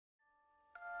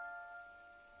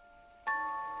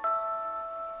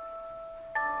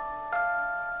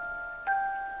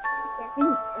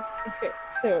Okay,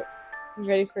 so you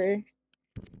ready for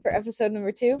episode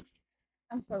number 2?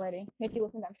 I'm so ready. Make you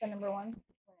listen to episode number 1.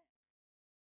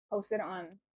 Post it on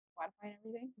Spotify and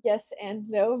everything. Yes and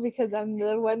no, because I'm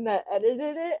the one that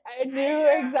edited it. I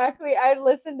knew exactly. I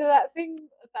listened to that thing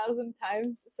 1,000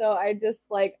 times, so I just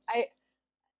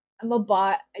I'm a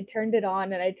bot. I turned it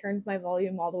on and I turned my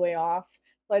volume all the way off,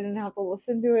 so I didn't have to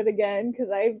listen to it again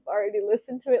because I've already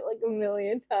listened to it like a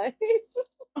million times.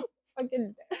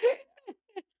 Fucking.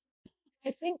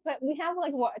 I think that we have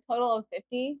like what, a total of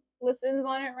 50 listens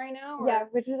on it right now. Yeah,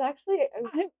 which is actually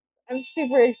I'm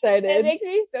super excited. It makes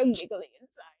me so giggly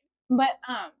inside. But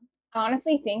I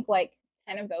honestly think like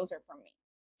 10 of those are from me.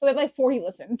 So we have like 40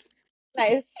 listens.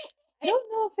 Nice. I don't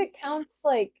know if it counts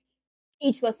like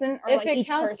each listen or if like it each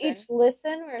counts person. each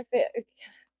listen or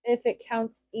if it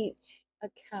counts each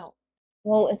account.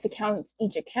 Well, if it counts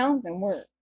each account, then we're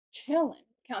chilling.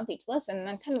 Count each listen, and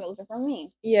then 10 of those are from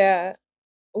me. Yeah.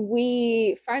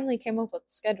 We finally came up with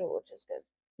the schedule, which is good.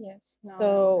 Yes. No,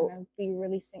 So we're gonna be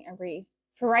releasing every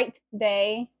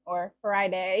Friday or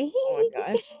Friday. Oh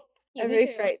my gosh.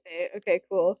 Every Friday. Okay,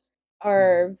 cool.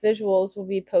 Our visuals will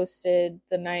be posted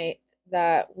the night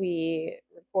that we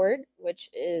record, which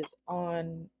is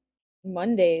on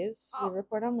Mondays. We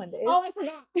record on Mondays. Oh, I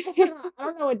forgot. I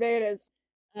don't know what day it is.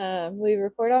 We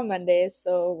record on Mondays,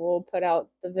 so we'll put out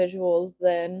the visuals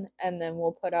then, and then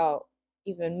we'll put out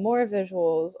even more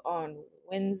visuals on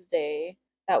Wednesday.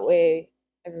 That way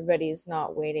everybody's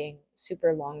not waiting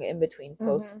super long in between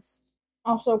posts.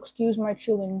 Also, excuse my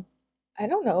chewing. I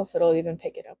don't know if it'll even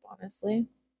pick it up, honestly.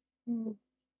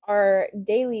 Our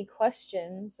daily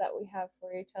questions that we have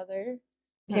for each other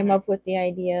came up with the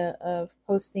idea of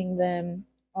posting them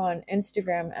on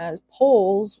Instagram as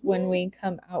polls when we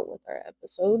come out with our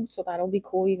episode. So that'll be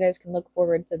cool. You guys can look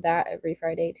forward to that every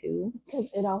Friday too.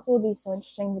 It'd also be so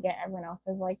interesting to get everyone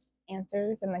else's like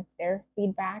answers and like their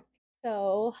feedback.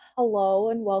 So hello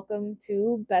and welcome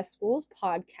to Best Schools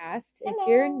Podcast. Hello. If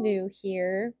you're new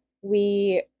here,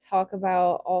 we talk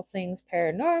about all things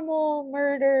paranormal,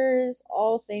 murders,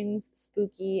 all things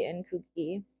spooky and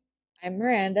kooky. I'm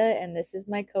Miranda, and this is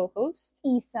my co-host,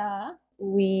 Isa.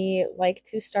 We like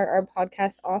to start our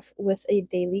podcast off with a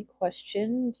daily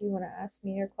question. Do you want to ask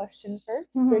me your question first,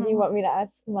 or do you want me to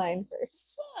ask mine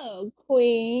first? So,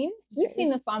 Queen, you've seen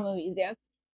the Saw movies, yes?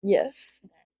 Yes.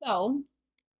 Okay. So,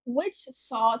 which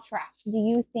Saw trap do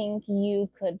you think you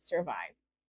could survive?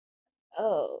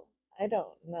 Oh, I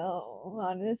don't know,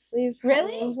 honestly.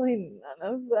 Really? Probably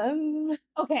none of them.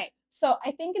 Okay, so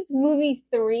I think it's movie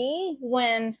 3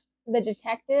 when the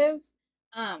detective,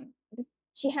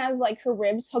 she has like her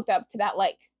ribs hooked up to that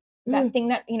like that thing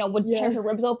that would tear her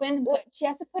ribs open, but she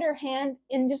has to put her hand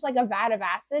in just like a vat of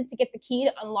acid to get the key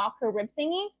to unlock her rib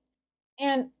thingy,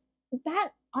 and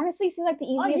that honestly seems like the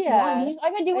easiest one. All you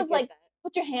gotta do is like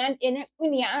put your hand in it. I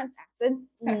mean, yeah, it's acid.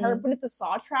 It's gonna hurt, but it's a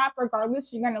saw trap.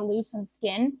 Regardless, you're gonna lose some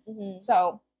skin.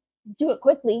 So do it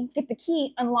quickly, get the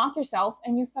key, unlock yourself,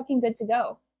 and you're fucking good to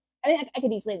go. I think I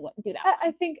could easily do that.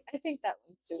 I think that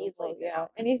one's doable. Yeah,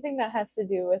 anything that has to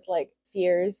do with like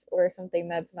fears or something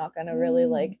that's not gonna really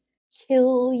like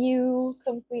kill you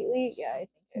completely. Yeah, I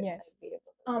think I'd be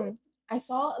able to. I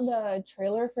saw the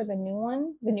trailer for the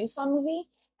new Saw movie,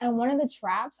 and one of the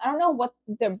traps. I don't know what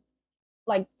the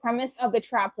like premise of the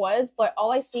trap was, but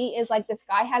all I see is like this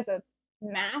guy has a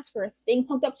mask or a thing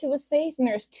hooked up to his face, and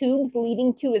there's tubes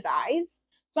leading to his eyes.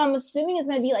 So I'm assuming it's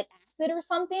gonna be like acid or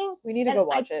something. We need to go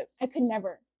watch it. I could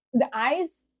never. The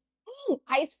eyes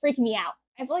freak me out.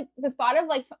 I feel like the thought of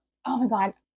like, oh my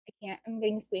god, I can't. I'm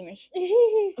getting squeamish.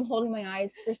 I'm holding my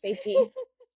eyes for safety.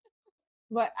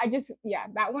 But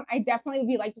that one I definitely would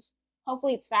be like, just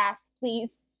hopefully it's fast,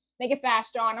 please. Make it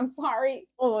fast, John. I'm sorry.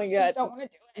 Oh my god. I don't want to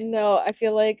do it. No, I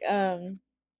feel like I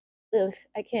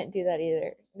can't do that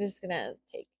either. I'm just gonna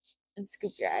take and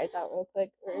scoop your eyes out real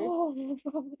quick. Or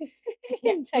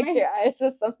check your eyes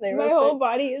with something real quick. My whole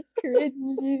body is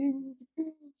cringing.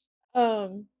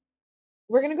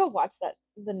 We're gonna go watch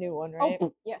the new one, right?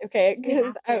 Oh, yeah. Okay,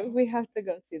 because we have to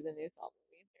go see the new Saw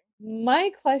movie.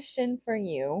 My question for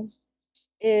you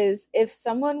is, if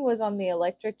someone was on the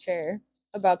electric chair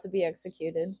about to be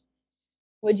executed,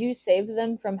 would you save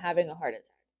them from having a heart attack?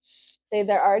 Say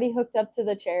they're already hooked up to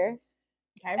the chair,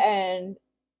 and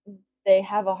they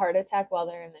have a heart attack while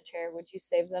they're in the chair. Would you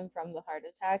save them from the heart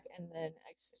attack and then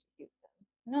execute them?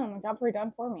 No, my job's already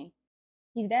done for me.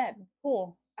 He's dead.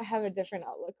 Cool. I have a different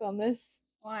outlook on this.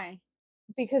 Why?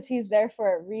 Because he's there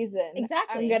for a reason.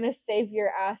 Exactly. I'm gonna save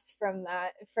your ass from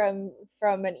that, from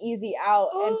an easy out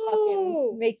and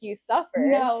fucking make you suffer.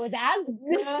 No, that's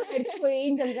good,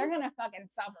 Queen, because they're gonna fucking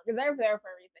suffer because they're there for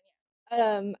a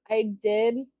reason. I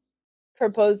did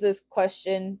proposed this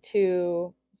question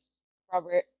to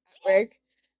Robert at work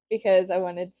because I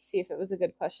wanted to see if it was a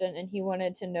good question, and he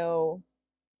wanted to know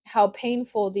how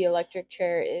painful the electric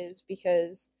chair is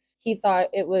because he thought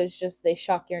it was just they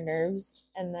shock your nerves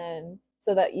and then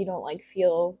so that you don't like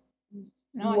feel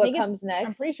No, I what think comes I'm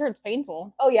next. pretty sure it's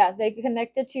painful. Oh yeah, they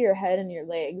connect it to your head and your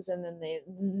legs, and then they,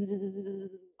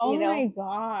 Oh you know, my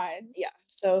god. yeah.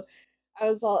 So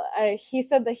he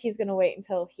said that he's gonna wait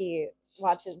until he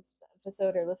watches the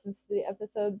episode or listens to the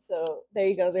episode. So there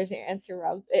you go. There's your answer,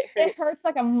 Rob. It hurts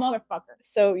like a motherfucker.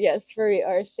 So yes, we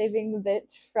are saving the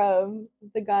bitch from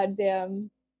the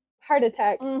goddamn heart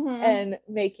attack and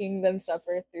making them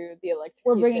suffer through the electrocution.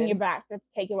 We're bringing you back to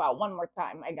take you out one more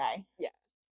time, my guy. Yeah.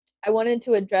 I wanted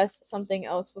to address something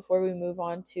else before we move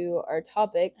on to our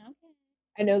topics. Okay.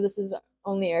 I know this is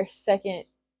only our second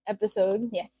episode.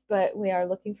 Yes. But we are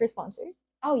looking for sponsors.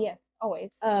 Oh yes,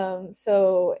 always.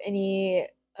 So any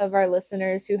of our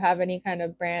listeners who have any kind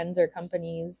of brands or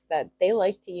companies that they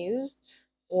like to use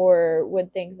or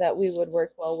would think that we would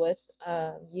work well with,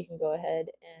 you can go ahead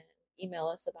and email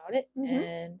us about it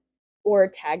and or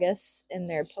tag us in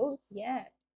their posts. Yeah.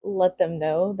 Let them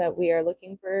know that we are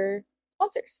looking for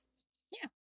sponsors. Yeah,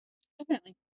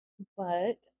 definitely.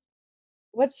 But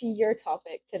what's your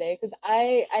topic today? Because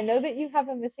I know that you have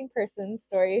a missing person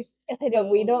story, but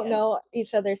we don't know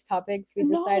each other's topics. We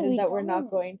decided that we're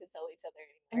not going to tell each other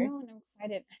anymore. I know, and I'm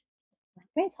excited. I'm not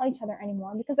going to tell each other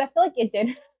anymore because I feel like it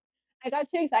did. I got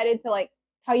too excited to like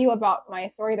tell you about my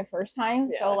story the first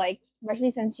time. Yeah. So like,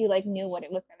 especially since you like knew what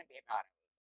it was going to be about.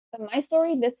 But my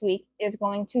story this week is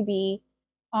going to be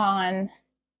on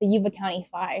the Yuba County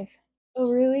 5. Oh,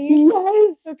 really?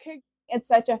 Yes. Okay. It's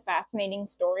such a fascinating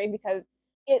story because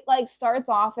it like starts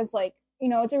off as like, you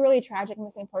know, it's a really tragic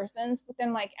missing persons, but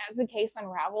then like as the case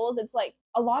unravels, it's like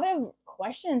a lot of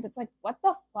questions. It's like, what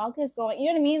the fuck is going, you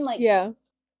know what I mean? Like, yeah,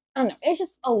 I don't know. It's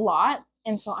just a lot.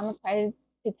 And so I'm excited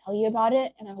to tell you about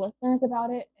it and our listeners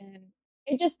about it. And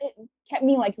it kept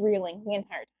me like reeling the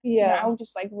entire time. Yeah. You know, I was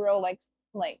just like real like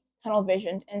tunnel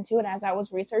visioned into it as I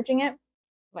was researching it.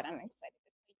 But I'm excited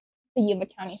to see the Yuba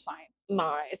County 5.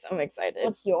 Nice. I'm excited.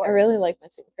 What's yours? I really like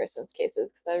missing persons cases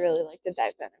because I really like to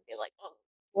dive in and be like, oh,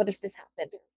 what if this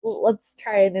happened? Let's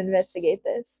try and investigate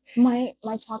this. My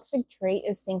toxic trait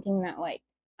is thinking that like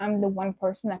I'm the one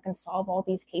person that can solve all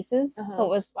these cases.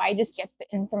 So if I just get the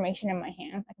information in my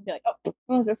hands, I can be like, oh,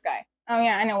 who's this guy? Oh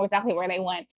yeah, I know exactly where they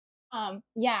went.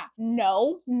 Yeah,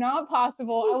 no, not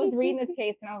possible. I was reading this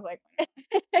case and I was like,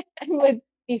 I would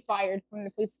be fired from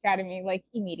the police academy like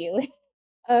immediately.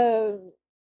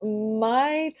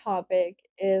 My topic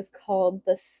is called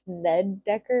the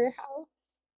Snedeker house.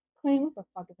 Queen, what the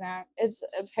fuck is that? It's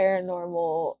a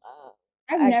paranormal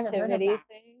I've never heard of that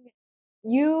thing.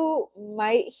 You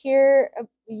might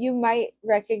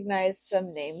recognize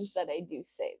some names that I do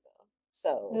say though.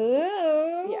 So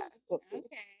yeah, we'll see.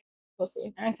 Okay. We'll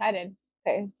see. I'm excited.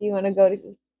 Okay. Do you want to go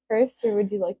first, or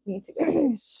would you like me to go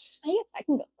first? I guess I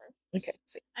can go first. Okay,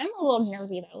 sweet. I'm a little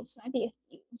nervy though, so I'd be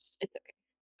you. It's okay.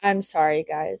 I'm sorry,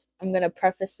 guys. I'm gonna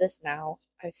preface this now.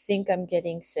 I think I'm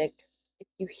getting sick. If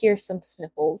you hear some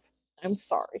sniffles, I'm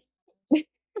sorry.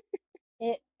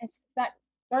 It's that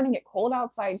starting to get cold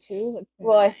outside too.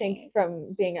 Well, I think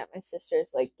from being at my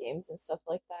sister's like games and stuff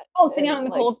like that. Oh, sitting out in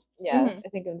the cold. Yeah, I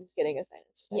think I'm just getting a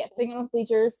sinus infection. Yeah, sitting on the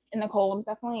bleachers in the cold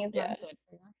definitely is not good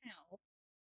for your health.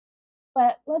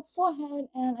 But let's go ahead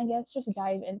and I guess just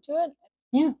dive into it.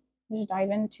 Yeah, just dive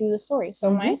into the story. So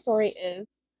my story is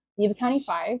the Yuba County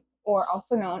 5, or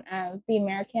also known as the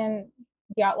American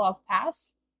Dyatlov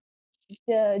Pass.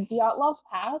 The Dyatlov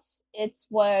Pass, it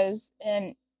was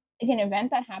an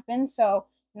event that happened. So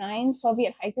 9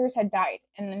 Soviet hikers had died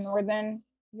in the northern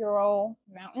Ural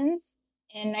Mountains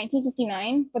in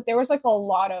 1959, but there was like a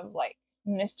lot of like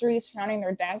mysteries surrounding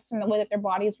their deaths and the way that their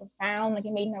bodies were found. Like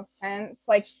it made no sense.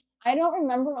 Like I don't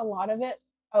remember a lot of it,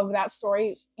 of that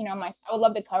story. You know, I would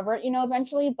love to cover it, you know,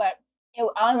 eventually, but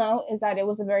all I know is that it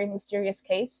was a very mysterious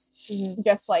case,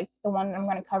 just like the one I'm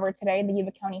going to cover today, the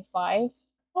Yuba County 5.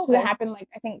 Okay. That happened like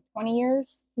I think 20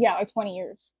 years. Yeah, like 20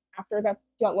 years after that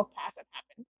Dyatlov Pass had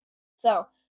happened. So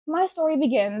my story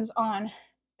begins on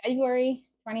February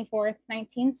 24th,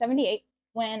 1978,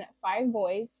 when 5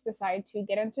 boys decide to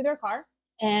get into their car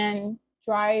and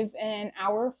drive an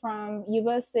hour from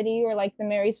Yuba City, or like the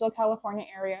Marysville, California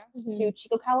area, to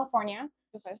Chico, California.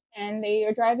 Okay. And they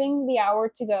are driving the hour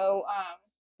to go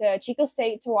to Chico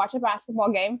State to watch a basketball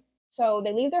game. So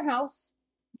they leave their house,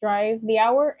 drive the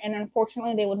hour, and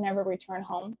unfortunately they would never return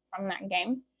home from that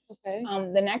game. Okay.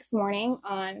 The next morning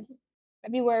on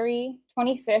February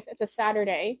 25th, it's a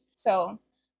Saturday. So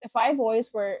the 5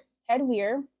 boys were Ted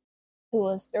Weir, who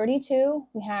was 32.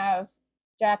 We have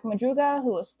Jack Madruga,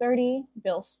 who was 30.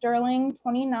 Bill Sterling,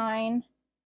 29.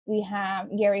 We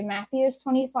have Gary Matthews,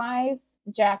 25.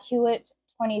 Jack Hewitt,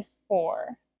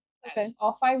 24. Okay.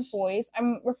 All 5 boys.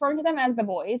 I'm referring to them as the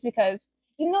boys because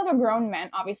even though they're grown men,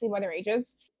 obviously by their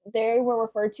ages, they were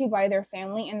referred to by their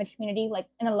family and the community like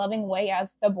in a loving way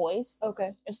as the boys.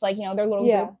 Okay. It's like, their little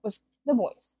group was the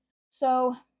boys.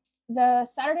 So the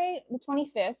Saturday, the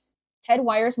 25th, Ted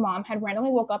Wire's mom had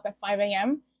randomly woke up at 5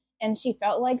 a.m. and she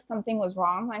felt like something was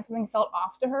wrong, like something felt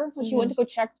off to her. So she went to go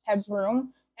check Ted's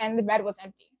room and the bed was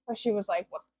empty. So she was like,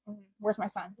 "What? Where's my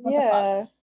son? What the fuck?"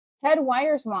 Ted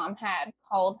Wire's mom had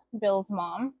called Bill's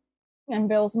mom, and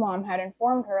Bill's mom had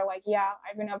informed her, like, yeah,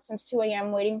 I've been up since 2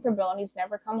 a.m. waiting for Bill, and he's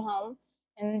never come home.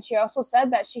 And she also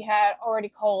said that she had already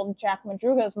called Jack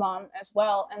Madruga's mom as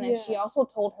well, and then she also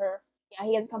told her, yeah,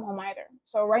 he hasn't come home either.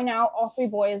 So right now, all 3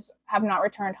 boys have not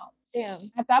returned home.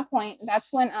 Damn. At that point,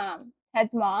 that's when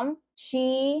Ted's mom,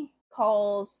 she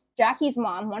calls Jackie's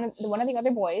mom, one of the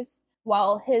other boys,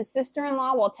 while Ted's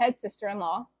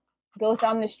sister-in-law, goes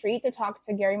down the street to talk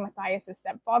to Gary Mathias'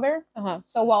 stepfather.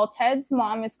 So while Ted's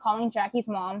mom is calling Jackie's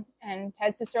mom and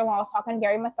Ted's sister-in-law is talking to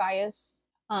Gary Mathias,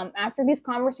 after these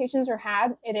conversations are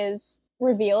had, it is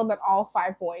revealed that all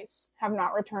 5 boys have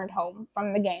not returned home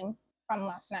from the game from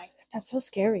last night. That's so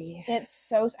scary. It's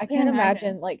so... I can't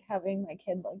imagine like having my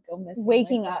kid like go missing.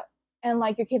 Waking up and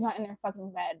like your kid's not in their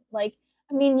fucking bed. Like,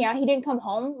 I mean, yeah, he didn't come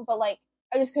home, but like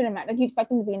I just couldn't imagine. Like, you expect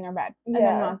them to be in their bed and they're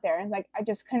not there. And like, I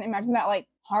just couldn't imagine that like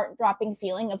heart-dropping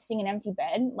feeling of seeing an empty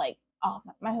bed. Like, oh,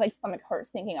 my like stomach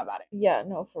hurts thinking about it. Yeah,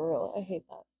 no, for real. I hate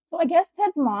that. So I guess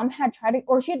Ted's mom had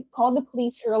she had called the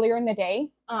police earlier in the day,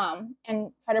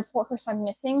 and tried to report her son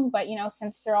missing. But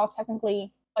since they're all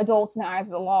technically adults in the eyes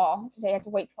of the law, they had to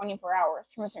wait 24 hours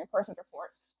for missing persons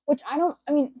report. Which I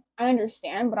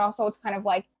understand, but also it's kind of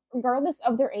like, regardless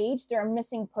of their age, they're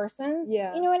missing persons.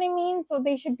 Yeah. You know what I mean? So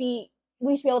we should be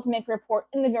able to make a report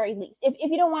in the very least. If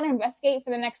you don't want to investigate for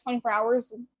the next 24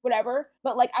 hours, whatever.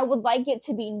 But like, I would like it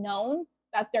to be known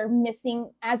that they're missing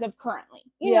as of currently.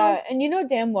 You know? And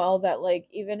damn well that like,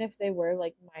 even if they were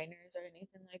like minors or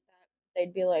anything like that,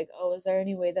 they'd be like, oh, is there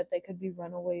any way that they could be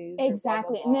runaways?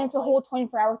 Exactly. Blah, blah, blah. And then it's a whole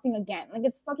 24-hour thing again. Like,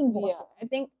 it's fucking bullshit.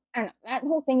 Yeah. I don't know. That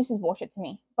whole thing is just bullshit to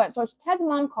me. But so Ted's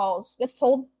mom calls, gets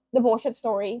told the bullshit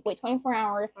story, wait 24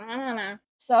 hours,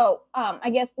 So, I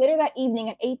guess later that evening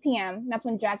at 8 p.m., that's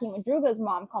when Jackie Madruga's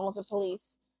mom calls the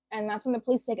police. And that's when the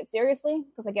police take it seriously,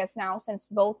 because I guess now since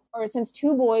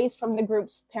 2 boys from the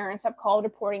group's parents have called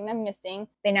reporting them missing,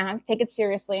 they now have to take it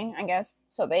seriously, I guess.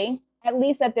 So they, at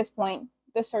least at this point,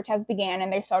 the search has began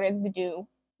and they started to do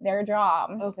their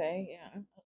job. Okay, yeah.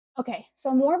 Okay,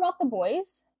 so more about the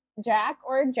boys. Jack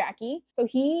or Jackie. So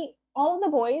all of the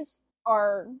boys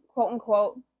are quote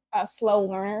unquote slow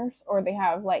learners, or they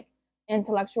have like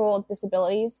intellectual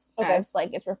disabilities, as like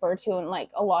it's referred to in like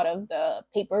a lot of the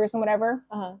papers and whatever.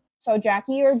 So Jack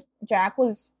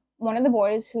was one of the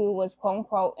boys who was quote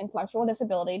unquote intellectual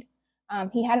disability.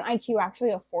 He had an IQ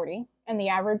actually of 40, and the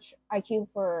average IQ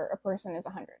for a person is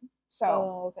 100.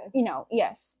 So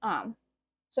yes.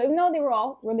 So even though they were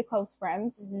all really close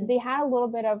friends, they had a little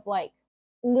bit of like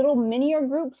little minier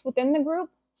groups within the group.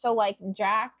 So like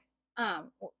Jack,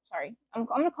 I'm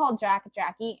gonna call Jack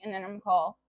Jackie, and then I'm gonna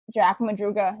call Jack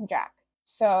Madruga Jack.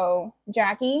 So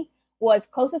Jackie was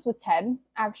closest with Ted.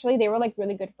 Actually, they were like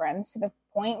really good friends to the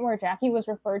point where Jackie was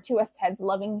referred to as Ted's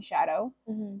loving shadow.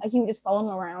 Like, he would just follow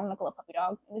him around like a little puppy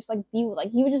dog and just like be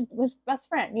like, he was best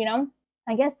friend,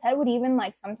 I guess Ted would even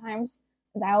like sometimes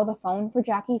dial the phone for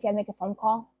Jackie if he had to make a phone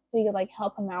call, so he could like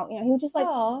help him out. He would just like,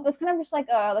 it was kind of just like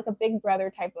a big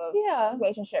brother type of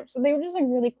relationship. So they were just like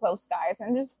really close guys,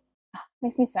 and it just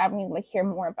makes me sad when you like hear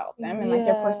more about them and like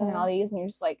their personalities, and you're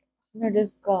just like, they're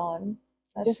just gone.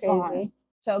 That's just crazy. Gone.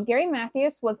 So Gary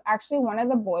Mathias was actually one of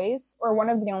the boys, or one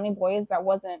of the only boys that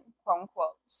wasn't quote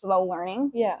unquote slow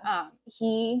learning. Yeah.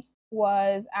 He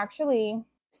was actually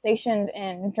stationed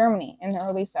in Germany in the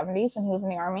early 70s when he was in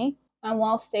the army.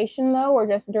 While stationed, though, or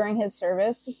just during his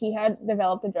service, he had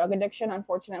developed a drug addiction,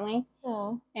 unfortunately.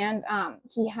 And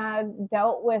he had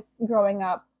dealt with growing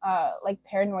up like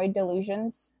paranoid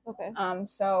delusions. Okay.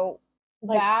 So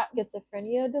like that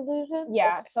schizophrenia delusions.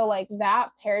 Yeah. Okay. So like that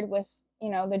paired with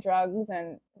the drugs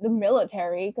and the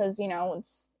military, because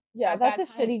it's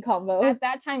that's a shitty combo. At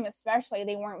that time, especially,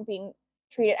 they weren't being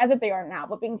treated as if they are now,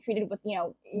 but being treated with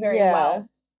very well.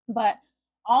 But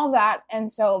all that,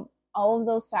 and so all of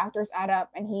those factors add up,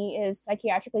 and he is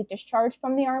psychiatrically discharged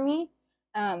from the army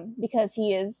because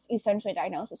he is essentially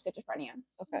diagnosed with schizophrenia.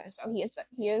 Okay. So he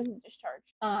is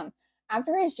discharged.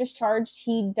 After his discharge,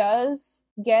 he does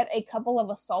get a couple of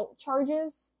assault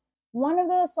charges One of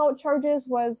the assault charges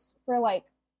was for like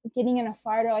getting in a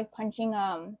fight or like punching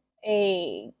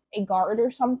a guard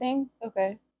or something.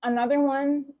 Okay. Another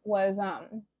one was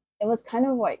it was kind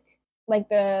of like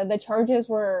the charges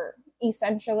were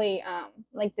essentially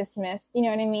like dismissed, you know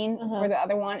what I mean, for the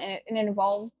other one, and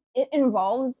it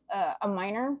involves a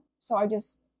minor, so I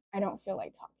don't feel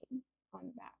like talking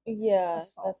on that. Yeah,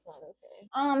 Assault. that's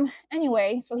not okay.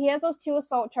 Anyway, so he has those 2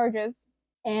 assault charges,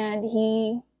 and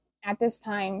he at this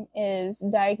time is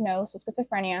diagnosed with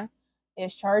schizophrenia,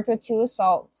 is charged with 2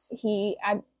 assaults.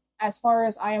 As far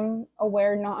as I'm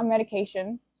aware, not on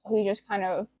medication. So he's just kind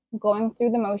of going through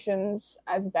the motions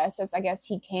as best as I guess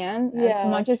he can, as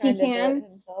much as he can,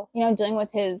 you know, dealing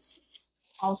with his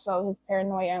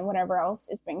paranoia and whatever else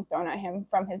is being thrown at him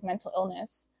from his mental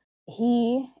illness.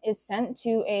 He is sent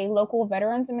to a local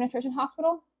Veterans Administration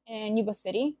hospital in Yuba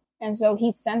City. And so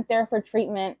he's sent there for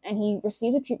treatment, and he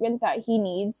received the treatment that he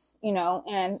needs, you know,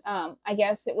 and I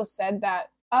guess it was said that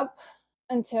up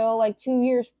until like 2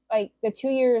 years, like the 2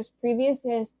 years previous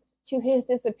to his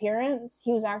disappearance,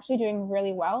 he was actually doing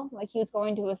really well. Like, he was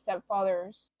going to his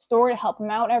stepfather's store to help him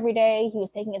out every day. He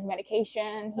was taking his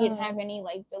medication. He didn't have any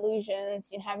like delusions.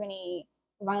 He didn't have any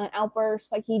violent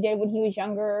outbursts like he did when he was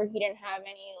younger. He didn't have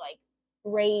any like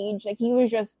rage. Like, he was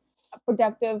just a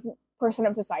productive person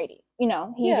of society. You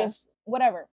know, he just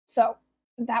whatever. So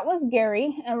that was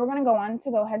Gary, and we're gonna go ahead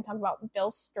and talk about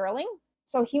Bill Sterling.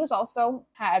 So he was also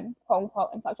had quote unquote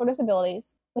intellectual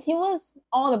disabilities, but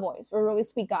all the boys were really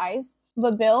sweet guys.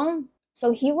 But Bill,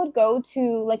 so he would go to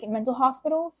like mental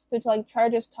hospitals to like try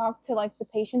to just talk to like the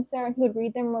patients there, and he would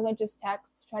read them religious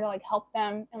texts, try to like help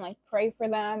them and like pray for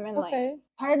them, and like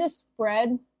try to just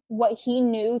spread what he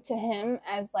knew to him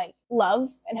as like love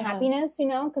and happiness, you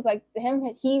know, because like to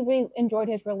him, he really enjoyed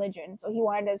his religion, so he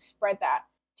wanted to spread that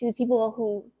to the people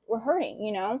who were hurting,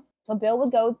 you know. So Bill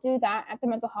would go do that at the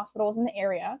mental hospitals in the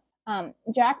area.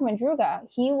 Jack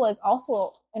Madruga, he was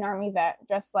also an Army vet,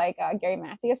 just like Gary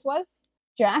Mathias was.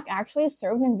 Jack actually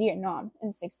served in Vietnam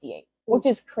in '68, which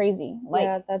is crazy. Like,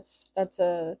 yeah, that's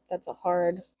a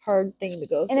hard thing to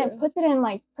go through. And it puts it in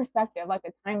like perspective, like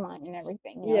the timeline and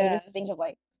everything. You know, you just think of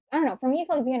like, I don't know. For me, I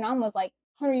feel like Vietnam was like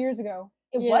 100 years ago.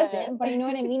 It wasn't, but you know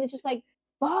what I mean. It's just like,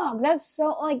 fuck, that's so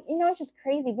like, you know, it's just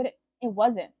crazy, but it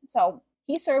wasn't. So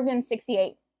he served in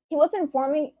 '68. He wasn't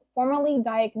formally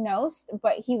diagnosed,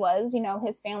 but he was, you know,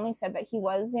 his family said that he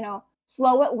was, you know,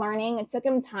 slow at learning. It took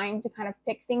him time to kind of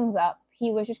pick things up.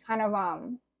 He was just kind of,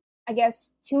 I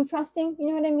guess, too trusting. You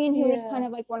know what I mean? He was just kind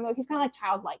of like one of those, he's kind of like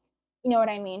childlike. You know what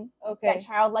I mean? Okay. That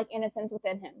childlike innocence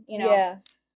within him, you know? Yeah.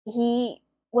 He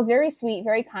was very sweet,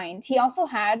 very kind. He also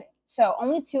had, so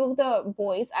only 2 of the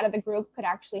boys out of the group could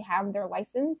actually have their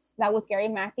license. That was Gary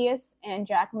Mathias and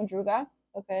Jack Madruga.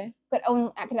 Okay.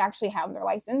 Could actually have their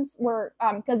license,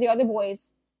 because the other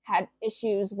boys had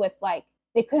issues with like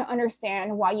they couldn't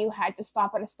understand why you had to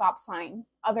stop at a stop sign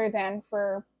other than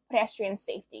for pedestrian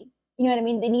safety. You know what I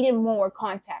mean? They needed more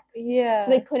context. Yeah.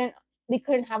 So they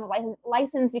couldn't have a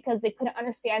license because they couldn't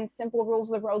understand simple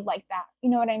rules of the road like that. You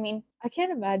know what I mean? I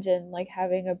can't imagine like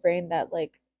having a brain that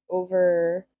like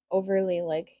overly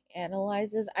like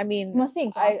analyzes. I mean, it must be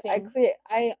exhausting.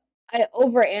 I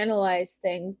overanalyze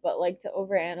things, but like to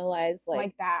overanalyze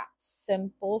like that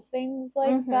simple things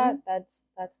like that's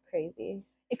crazy.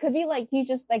 It could be like he's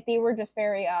just like they were just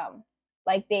very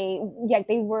like they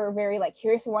were very like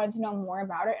curious and wanted to know more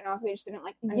about it, and also they just didn't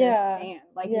like understand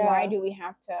like why do we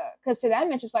have to, because to them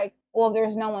it's just like, well, if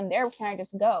there's no one there, can I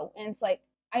just go? And it's like,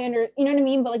 you know what I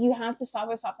mean, but like you have to stop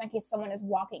at a stop sign in case someone is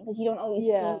walking, because you don't always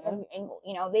see every angle,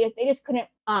 you know. They just couldn't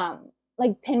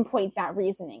like pinpoint that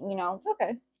reasoning, you know.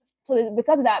 Okay. So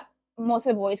because of that, most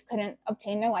of the boys couldn't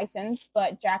obtain their license,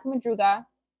 but Jack Madruga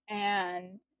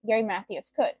and Gary Mathias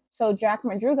could. So Jack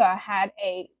Madruga had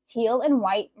a teal and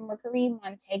white Mercury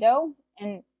Montego,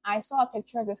 and I saw a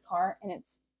picture of this car, and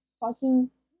it's fucking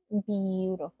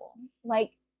beautiful.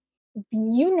 Like,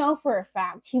 you know for a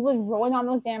fact he was rolling on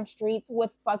those damn streets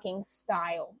with fucking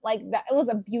style. Like, that, it was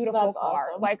a beautiful car.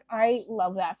 Awesome. Like, I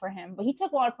love that for him. But he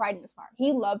took a lot of pride in his car.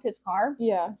 He loved his car.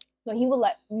 Yeah. So he would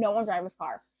let no one drive his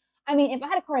car. I mean, if I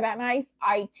had a car that nice,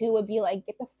 I too would be like,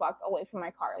 get the fuck away from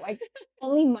my car. Like,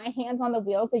 only my hands on the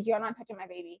wheel, because you're not touching my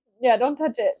baby. Yeah, don't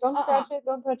touch it. Don't scratch it.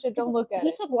 Don't touch it. Don't look at it.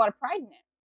 He took a lot of pride in it.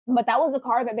 But that was the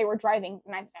car that they were driving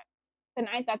the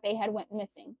night that they had went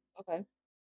missing. Okay.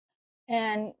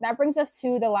 And that brings us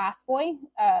to the last boy,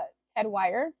 Ted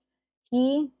Wire.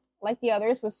 He, like the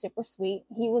others, was super sweet.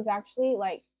 He was actually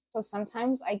like, so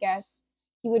sometimes I guess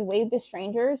he would wave to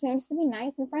strangers, you know, just to be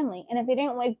nice and friendly. And if they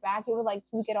didn't wave back, he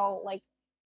would get all like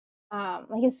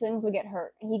his feelings would get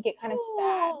hurt, and he'd get kind of sad.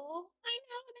 I know,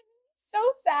 so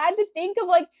sad to think of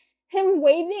like him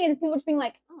waving and people just being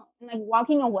like, oh, and like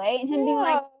walking away, and him being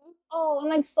like, oh, and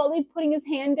like slowly putting his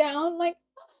hand down, like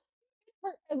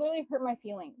it literally hurt my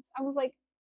feelings. I was like,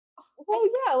 oh, well,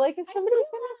 yeah, like if I somebody's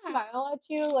feel gonna smile at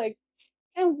you, like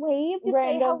and wave to say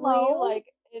randomly, hello. like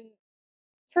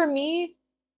for me,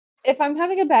 if I'm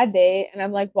having a bad day and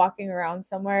I'm like walking around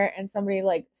somewhere and somebody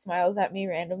like smiles at me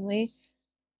randomly,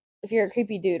 if you're a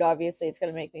creepy dude, obviously it's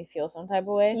gonna make me feel some type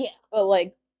of way. Yeah. But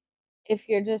like if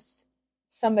you're just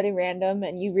somebody random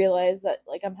and you realize that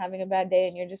like I'm having a bad day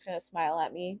and you're just gonna smile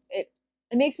at me, it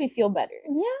makes me feel better.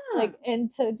 Yeah. Like and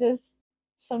to just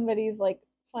somebody's like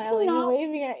smiling and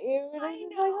waving at you, and I'm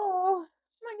just like, oh,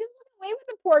 I'm just looking away with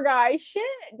the poor guy. Shit,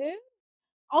 dude.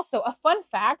 Also, a fun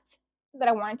fact that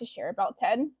I wanted to share about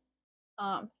Ted.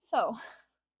 So are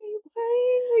you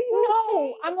crying? Are you no,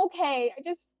 okay? I'm okay.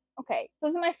 Okay. So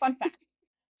this is my fun fact.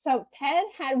 So Ted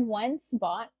had once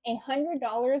bought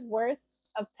 $100 worth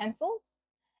of pencils,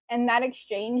 and that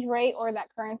exchange rate or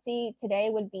that currency today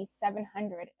would be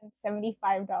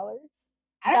 $775.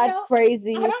 That's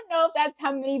crazy. I don't know if that's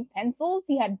how many pencils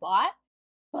he had bought,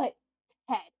 but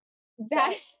Ted,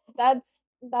 that's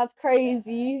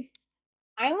crazy.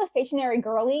 I'm a stationary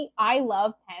girly. I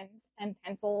love pens and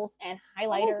pencils and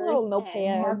highlighters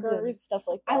and markers and stuff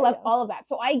like that. I love all of that.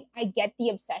 So I get the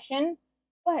obsession,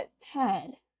 but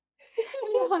Ted,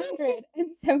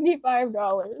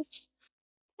 $775.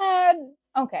 Ted,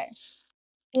 okay.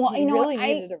 Well, you know really what?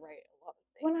 needed to write a lot of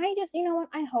things. When I just, you know what?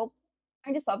 I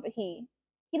just love that he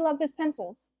loved his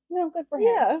pencils. You know, good for him.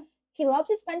 Yeah. He loves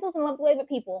his pencils and loved to wave at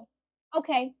people.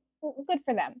 Okay, good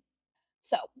for them.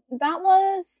 So that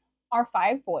was our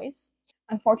 5 boys.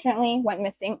 Unfortunately, went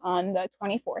missing on the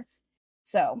 24th.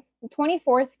 So the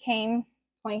 24th came,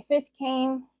 25th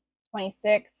came,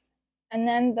 26th, and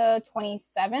then the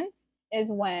 27th is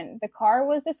when the car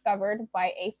was discovered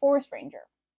by a forest ranger.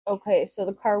 Okay, so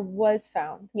the car was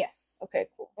found. Yes. Okay,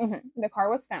 cool. The car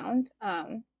was found.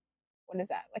 What is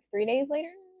that? Like 3 days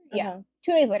later? Yeah,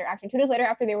 2 days later. Actually, 2 days later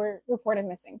after they were reported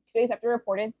missing. 2 days after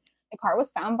reported, the car was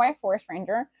found by a forest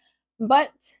ranger.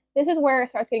 But this is where it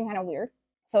starts getting kind of weird.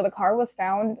 So the car was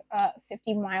found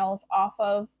 50 miles off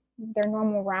of their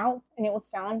normal route, and it was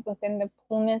found within the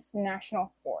Plumas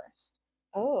National Forest.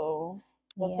 Oh,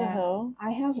 what the hell?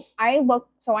 I have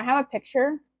a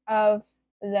picture of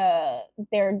their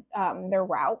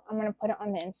route. I'm gonna put it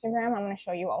on the Instagram. I'm gonna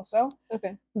show you also.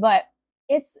 Okay. But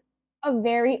it's a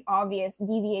very obvious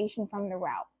deviation from the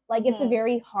route. Like it's a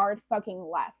very hard fucking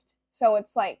left. So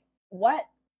it's like, what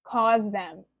caused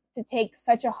them to take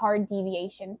such a hard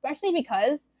deviation? Especially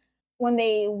because when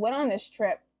they went on this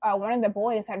trip, one of the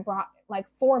boys had brought like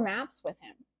 4 maps with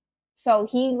him. So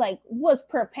he like was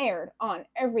prepared on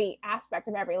every aspect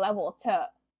of every level to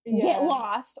get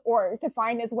lost or to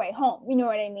find his way home. You know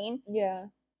what I mean? Yeah.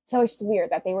 So it's just weird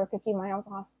that they were 50 miles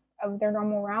off of their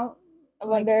normal route. I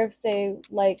wonder if they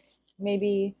like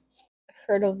maybe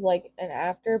heard of like an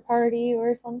after party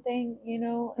or something, you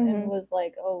know, and was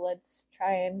like, oh, let's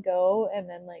try and go, and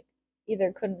then like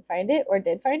either couldn't find it or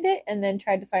did find it and then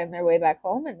tried to find their way back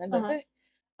home and then didn't.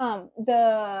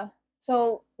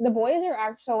 So the boys are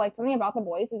actually like something about the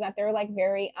boys is that they're like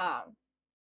very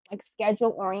like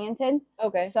schedule oriented.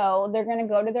 Okay. So they're gonna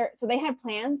go to so they had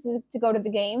plans to go to the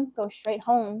game, go straight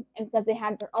home, and because they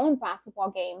had their own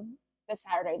basketball game the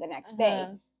Saturday the next day.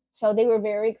 So they were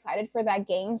very excited for that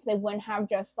game. So they wouldn't have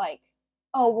just like,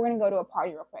 oh, we're gonna go to a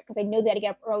party real quick, because they knew they had to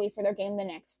get up early for their game the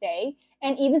next day.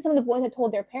 And even some of the boys had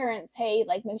told their parents, hey,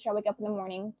 like make sure I wake up in the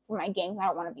morning for my game. I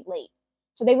don't want to be late.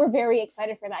 So they were very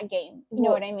excited for that game. You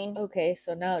know what I mean? Okay,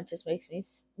 so now it just makes me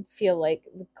feel like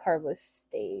the car was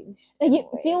staged. Like it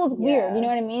feels weird, you know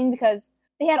what I mean? Because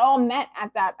they had all met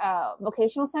at that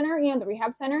vocational center, you know, the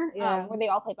rehab center, where they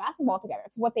all play basketball together.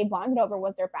 So what they bonded over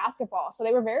was their basketball. So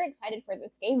they were very excited for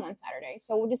this game on Saturday.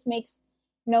 So it just makes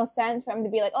no sense for them to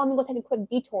be like, oh, I'm gonna go take a quick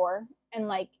detour and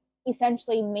like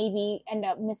essentially maybe end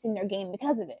up missing their game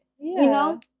because of it. Yeah. You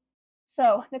know?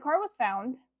 So the car was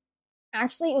found.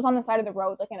 Actually, it was on the side of the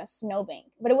road, like in a snowbank.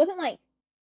 But it wasn't like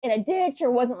in a ditch or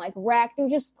wasn't like wrecked. It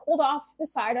was just pulled off the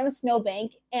side on a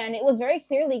snowbank. And it was very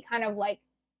clearly kind of like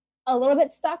a little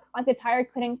bit stuck. Like the tire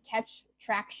couldn't catch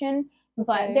traction.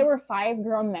 But there were 5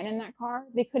 grown men in that car.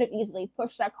 They could have easily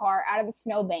pushed that car out of the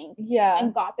snowbank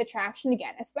and got the traction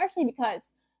again. Especially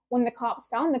because when the cops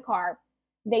found the car,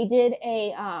 they did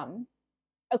a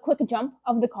quick jump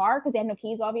of the car because they had no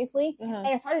keys, obviously. And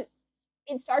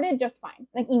it started just fine,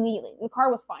 like immediately. The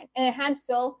car was fine. And it had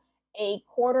still a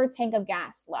quarter tank of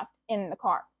gas left in the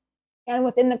car. And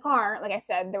within the car, like I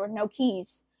said, there were no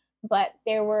keys, but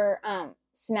there were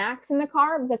snacks in the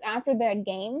car because after the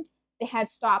game, they had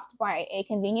stopped by a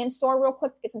convenience store real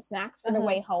quick to get some snacks for their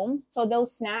way home. So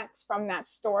those snacks from that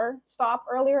store stop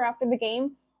earlier after the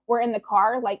game were in the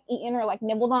car, like eaten or like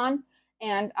nibbled on,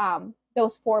 and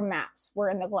those 4 maps were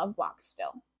in the glove box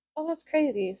still. Oh, that's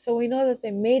crazy. So we know that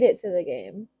they made it to the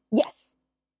game. Yes.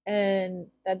 And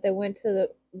that they went to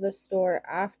the store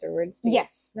afterwards to get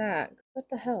snacks. What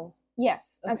the hell?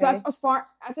 Yes. Okay. And so that's as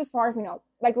far as we know.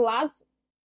 Like the last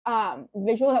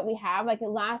visual that we have, like the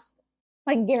last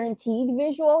like guaranteed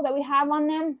visual that we have on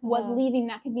them was leaving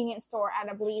that convenience store at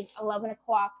I believe 11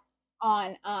 o'clock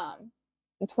on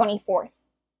the 24th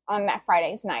on that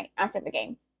Friday's night after the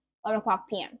game. 11 o'clock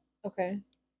p.m. Okay.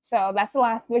 So that's the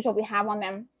last visual we have on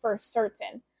them for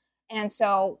certain. And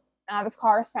so this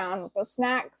car is found with those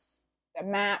snacks, the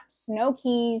maps, no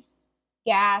keys,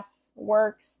 gas,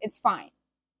 works. It's fine.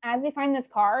 As they find this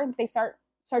car, they start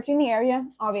searching the area,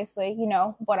 obviously, you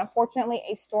know, but unfortunately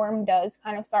a storm does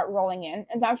kind of start rolling in.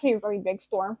 It's actually a really big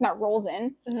storm that rolls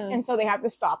in. And so they have to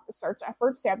stop the search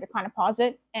efforts. They have to kind of pause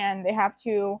it and they have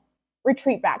to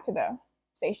retreat back to the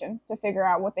station to figure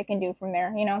out what they can do from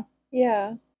there, you know?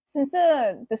 Yeah. Since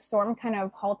the storm kind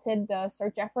of halted the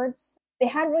search efforts, they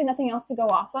had really nothing else to go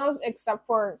off of except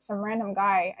for some random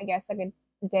guy, I guess like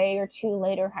a day or two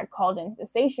later, had called into the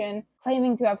station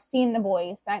claiming to have seen the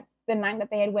boys that the night that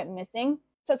they had went missing.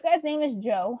 So this guy's name is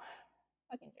Joe.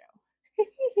 Fucking Joe.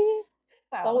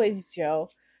 It's always Joe.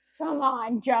 Come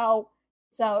on, Joe.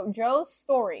 So Joe's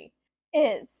story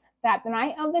is that the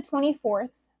night of the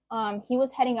 24th, he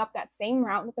was heading up that same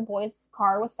route that the boys'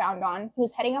 car was found on. He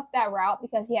was heading up that route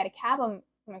because he had a cabin.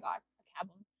 Oh my God, a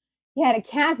cabin. He had a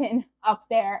cabin up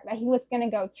there that he was going to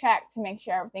go check to make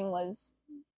sure everything was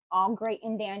all great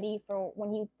and dandy for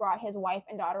when he brought his wife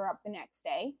and daughter up the next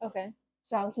day. Okay.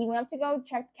 So he went up to go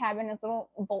check the cabin, his little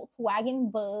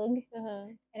Volkswagen Bug,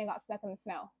 and it got stuck in the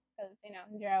snow. Because, you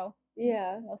know, Joe.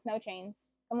 Yeah. No snow chains.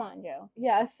 Come on, Joe.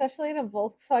 Yeah, especially in a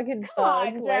Volkswagen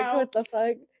Bug. Like, what the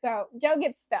fuck? So Joe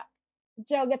gets stuck.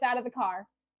 Joe gets out of the car.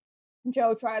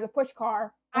 Joe tries to push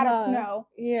car out of snow.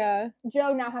 Yeah.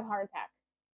 Joe now has a heart attack.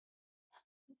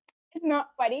 It's not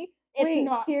funny. It's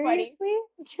not seriously? funny.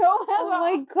 Joe has oh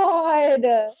my God.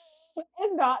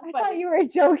 It's not funny. I thought you were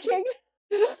joking.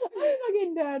 I'm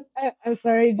fucking dead. I'm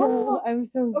sorry, Joe. I'm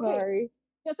so sorry.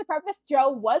 Just to preface, Joe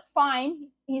was fine.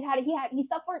 He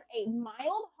suffered a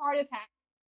mild heart attack.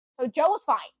 So Joe was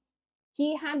fine.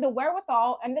 He had the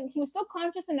wherewithal, and he was still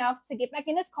conscious enough to get back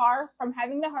in his car from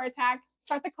having the heart attack,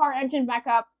 start the car engine back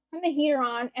up, turn the heater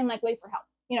on, and like wait for help.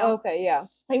 You know? Okay, yeah.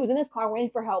 So he was in his car waiting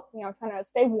for help, you know, trying to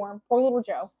stay warm. Poor little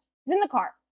Joe. He's in the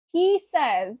car. He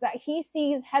says that he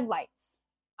sees headlights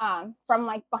from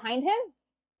like behind him.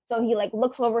 So he like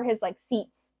looks over his like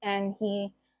seats and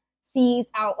he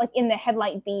sees out like in the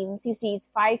headlight beams, he sees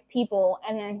 5 people,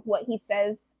 and then what he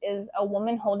says is a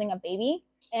woman holding a baby.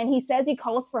 And he says he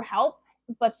calls for help,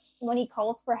 but when he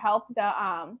calls for help,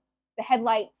 the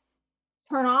headlights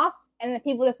turn off and the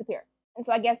people disappear. And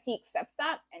so I guess he accepts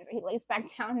that and he lays back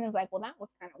down and is like, well, that was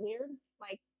kind of weird.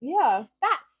 Like, yeah,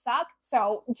 that sucked.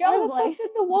 So Joe's like, where did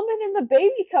the woman and the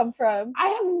baby come from? I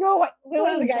have no idea.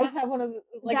 Literally, the guys have one of the,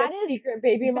 like a secret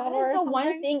baby mama or something. That is the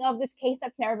one thing of this case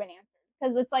that's never been answered.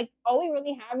 Because it's like, all we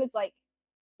really have is like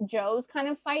Joe's kind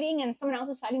of sighting and someone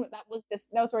else's sighting, but that was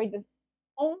already this.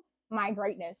 Oh my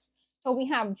greatness. So we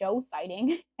have Joe's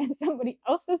sighting and somebody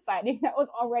else's sighting that was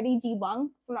already debunked.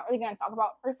 So I'm not really going to talk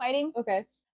about her sighting. Okay.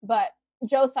 But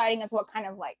Joe's sighting is what kind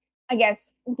of like, I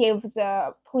guess, gave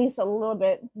the police a little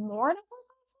bit more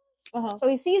to So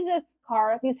he sees this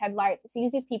car, these headlights, he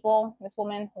sees these people, this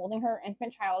woman holding her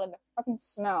infant child in the fucking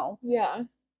snow. Yeah.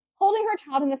 Holding her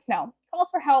child in the snow. Calls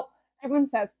for help. Everyone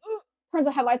says, turns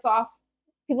the headlights off.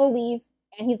 People leave.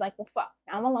 And he's like, well, fuck.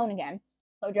 Now I'm alone again.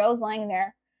 So Joe's laying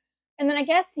there. And then I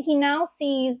guess he now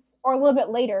sees, or a little bit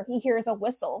later, he hears a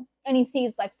whistle. And he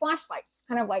sees like flashlights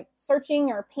kind of like searching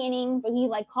or panning. So he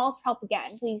like calls for help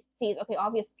again. He sees, okay,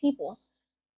 obvious people.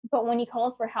 But when he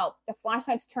calls for help, the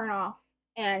flashlights turn off.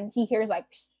 And he hears like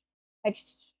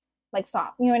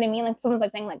stop. You know what I mean? Like someone's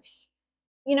like saying like,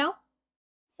 you know?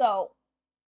 So,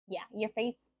 yeah, your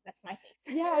face, that's my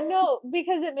face. Yeah, no,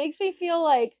 because it makes me feel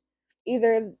like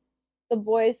either the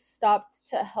boys stopped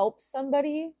to help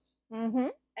somebody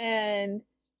and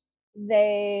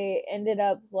they ended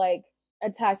up like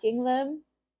attacking them.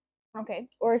 Okay.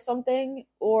 Or something.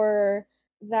 Or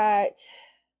that,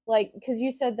 like, because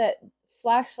you said that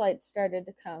flashlights started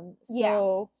to come.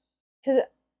 So, because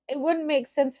it wouldn't make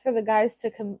sense for the guys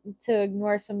to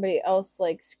ignore somebody else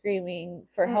like screaming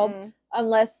for help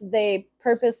unless they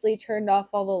purposely turned off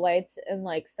all the lights and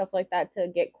like stuff like that to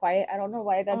get quiet. I don't know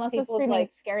why that's unless people the screaming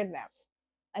like scared them.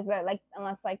 As that like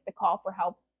unless like the call for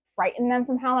help frighten them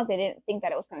somehow. Like they didn't think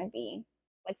that it was going to be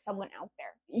like someone out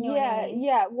there. You know what I mean?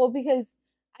 Yeah. Well, because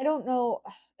I don't know,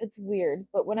 it's weird,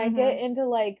 but when I get into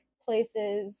like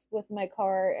places with my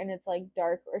car and it's like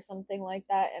dark or something like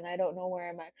that, and I don't know where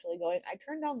I'm actually going, I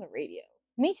turn down the radio.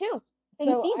 Me too.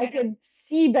 So I could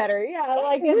see better. Yeah,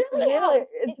 like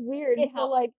it's weird. It So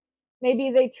helps. like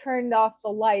maybe they turned off the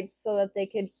lights so that they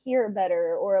could hear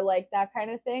better or like that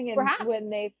kind of thing. And Perhaps. when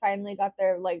they finally got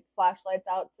their like flashlights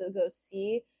out to go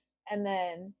see, and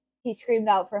then he screamed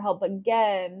out for help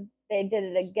again, they did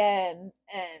it again,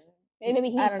 and maybe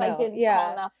he's like didn't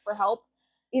call enough for help.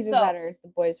 Even better, the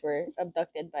boys were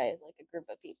abducted by like a group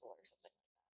of people or something.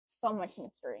 So much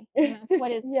mystery. And that's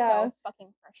what is so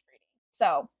fucking frustrating.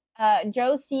 So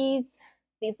Joe sees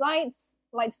these lights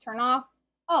turn off.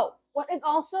 Oh, what is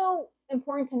also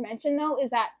important to mention though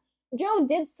is that Joe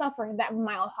did suffer that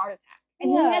mild heart attack.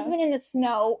 And he has been in the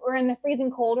snow or in the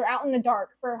freezing cold or out in the dark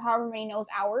for however many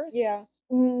hours. Yeah.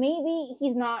 Maybe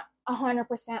he's not 100%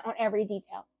 on every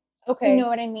detail. Okay. You know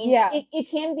what I mean? Yeah. It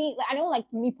can be, I know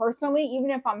like me personally,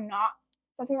 even if I'm not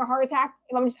suffering a heart attack,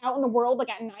 if I'm just out in the world like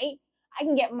at night, I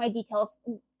can get my details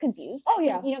confused. Oh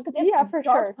yeah, you know, because it's for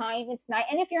dark time, it's night,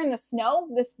 and if you're in the snow,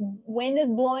 this wind is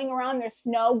blowing around. There's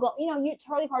snow. It's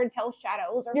really hard to tell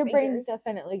shadows or your figures. Brain's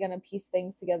definitely gonna piece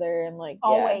things together and like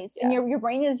always. And your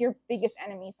brain is your biggest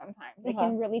enemy. Sometimes it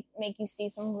can really make you see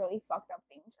some really fucked up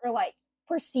things or like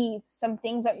perceive some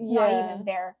things that not even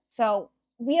there. So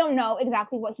we don't know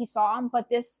exactly what he saw, but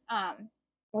this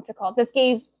what's it called? This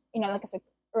gave like I said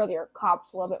earlier,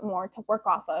 cops a little bit more to work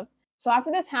off of. So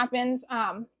after this happens,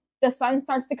 the sun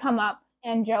starts to come up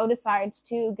and Joe decides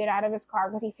to get out of his car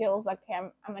because he feels like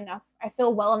I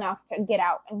feel well enough to get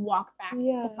out and walk back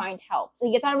to find help. So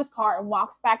he gets out of his car and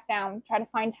walks back down, try to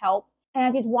find help. And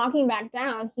as he's walking back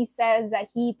down, he says that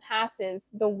he passes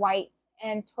the white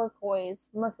and turquoise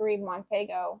Mercury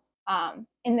Montego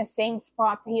in the same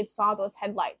spot that he had saw those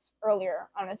headlights earlier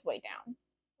on his way down.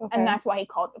 Okay. And that's why he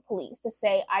called the police to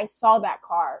say, I saw that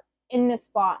car in this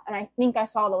spot, and I think I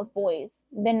saw those boys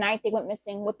the night they went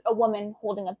missing with a woman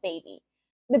holding a baby.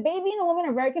 The baby and the woman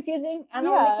are very confusing. I don't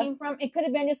know where they came from. It could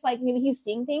have been just like maybe he was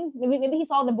seeing things. Maybe he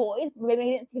saw the boys, but maybe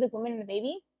he didn't see the woman and the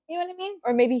baby. You know what I mean?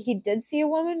 Or maybe he did see a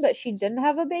woman, but she didn't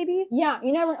have a baby. Yeah,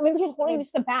 you never. Maybe she was holding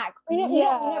just a bag. You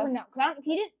never know because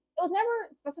he didn't. It was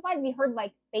never specified if he heard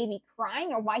like baby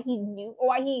crying or why he knew or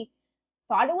why he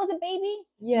thought it was a baby.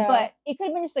 Yeah. But it could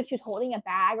have been just like she was holding a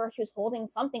bag or she was holding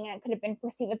something and it could have been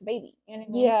perceived as a baby. You know what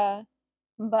I mean? Yeah.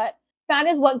 But that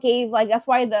is what gave that's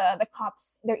why the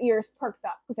cops, their ears perked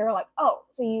up because they were like, oh,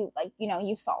 so you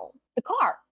you saw the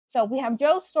car. So we have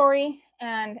Joe's story,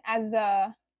 and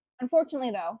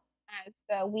unfortunately though, as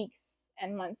the weeks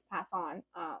and months pass on,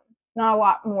 not a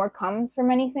lot more comes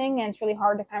from anything, and it's really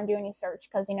hard to kind of do any search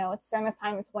because it's during this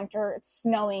time, it's winter, it's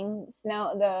snowing,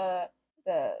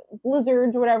 the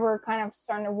blizzards, whatever, kind of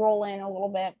starting to roll in a little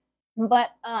bit. But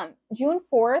June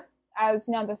 4th, as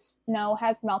the snow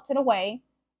has melted away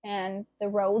and the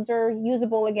roads are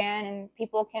usable again and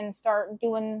people can start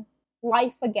doing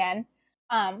life again,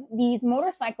 these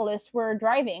motorcyclists were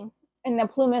driving in the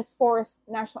Plumas Forest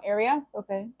National Area.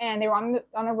 Okay. And they were on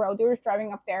a road. They were just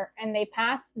driving up there and they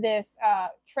passed this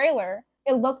trailer.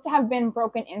 It looked to have been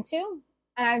broken into.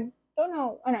 And I don't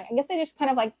know. I guess they just kind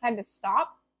of like decided to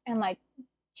stop and like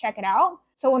check it out.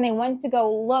 So when they went to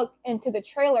go look into the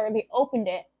trailer, they opened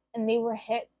it and they were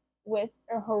hit with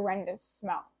a horrendous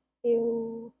smell.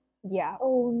 Ew. Yeah.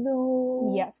 Oh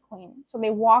no. Yes, queen. So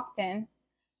they walked in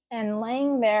and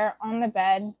laying there on the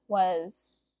bed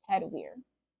was Ted Weir.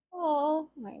 Oh,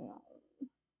 I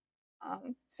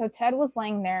know. So Ted was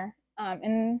laying there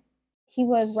and he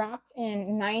was wrapped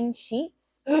in 9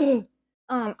 sheets.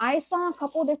 I saw a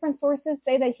couple different sources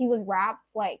say that he was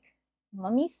wrapped like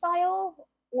mummy style,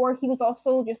 or he was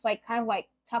also just like kind of like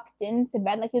tucked into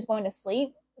bed like he was going to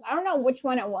sleep. I don't know which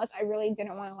one it was. I really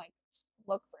didn't want to like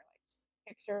look for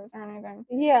like pictures or anything.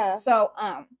 Yeah. So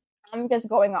I'm just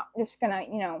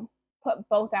gonna put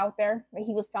both out there that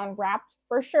he was found wrapped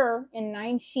for sure in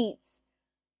 9 sheets,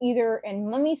 either in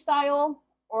mummy style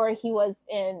or he was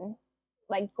in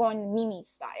like going Mimi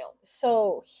style.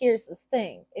 So here's the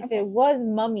thing. If it was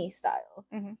mummy style,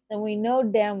 then we know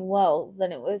damn well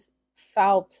that it was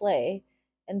foul play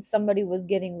and somebody was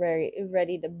getting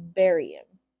ready to bury him.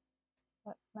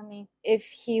 What mummy? If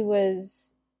he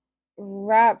was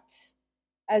wrapped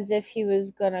as if he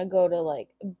was gonna go to like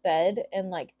bed and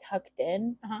like tucked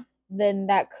in, then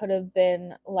that could have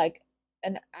been like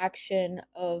an action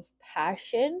of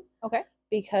passion. Okay.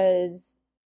 Because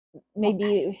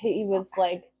maybe he was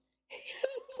like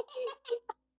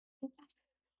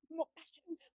more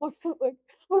passion, more footwork,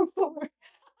 more footwork.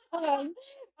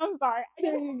 I'm sorry.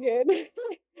 No, you're good.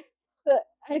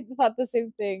 I thought the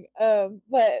same thing.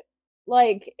 But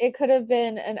like it could have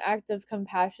been an act of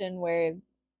compassion where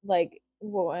like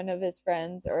one of his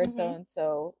friends or so Mhm. and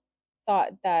so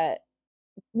thought that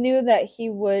knew that he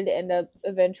would end up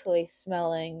eventually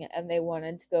smelling and they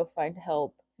wanted to go find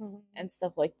help Mhm. and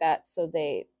stuff like that. So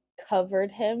they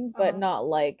covered him, but Uh-huh. not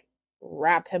like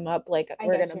wrap him up like I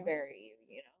we're get gonna you. bury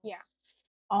you, you know? Yeah.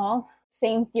 All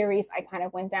same theories I kind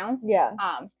of went down. Yeah.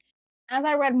 As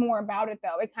I read more about it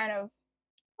though, it kind of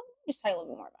let me just tell you a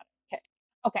little bit more about it. Okay.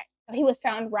 Okay. So he was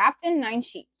found wrapped in 9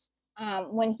 sheets.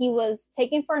 When he was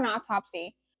taken for an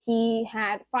autopsy, he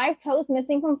had 5 toes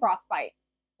missing from frostbite.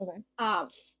 Okay.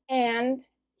 And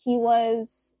he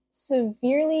was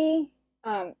severely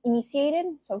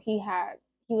emaciated. So he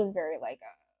was very like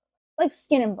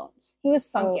skin and bones. He was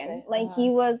Oh, sunken. okay. Uh-huh.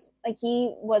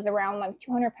 He was around like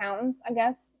 200 pounds, I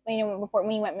guess. You know, before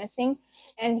when he went missing,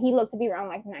 and he looked to be around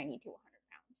like 90 to 100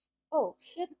 pounds. Oh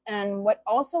shit. And what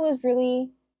also is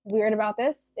really weird about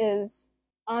this is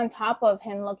on top of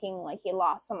him looking like he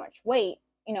lost so much weight,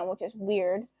 you know, which is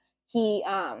weird. He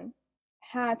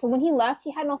had so when he left,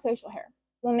 he had no facial hair.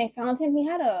 When they found him, he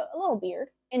had a little beard,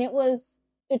 and it was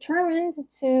determined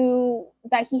to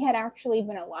that he had actually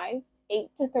been alive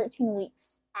 8 to 13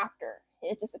 weeks after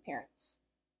his disappearance.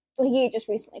 So he had just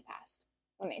recently passed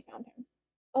when they found him.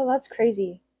 Oh, that's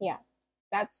crazy. Yeah,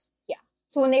 yeah.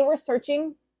 So when they were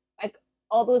searching, like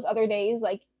all those other days,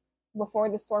 like before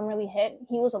the storm really hit,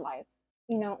 he was alive.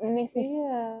 You know, and it makes me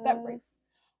that Yeah.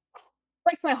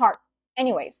 breaks my heart.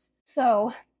 Anyways,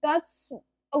 so that's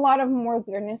a lot of more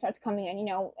weirdness that's coming in. You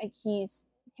know, like he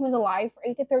was alive for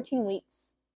 8 to 13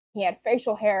 weeks. He had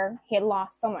facial hair. He had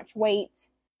lost so much weight,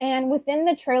 and within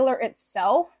the trailer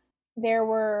itself, there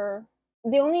were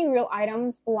the only real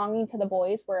items belonging to the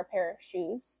boys were a pair of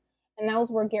shoes, and those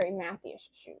were Gary Matthews'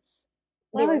 shoes.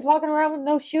 They Now were he's walking around with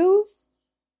no shoes?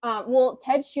 well,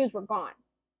 Ted's shoes were gone,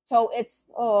 so it's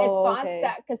Oh, thought okay.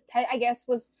 that because Ted, I guess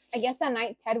that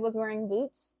night Ted was wearing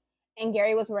boots and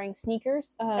Gary was wearing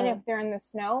sneakers, and Uh, if they're in the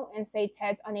snow and say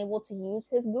Ted's unable to use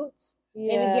his boots,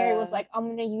 maybe Gary was yeah. like, "I'm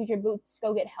gonna use your boots,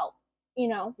 go get help," you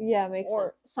know, Yeah, makes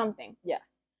or sense. something. Yeah.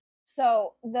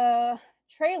 So the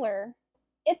trailer,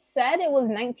 it said it was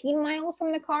 19 miles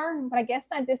from the car, but I guess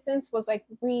that distance was like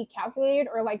recalculated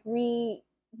or like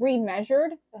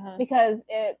remeasured Uh-huh. because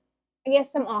it. I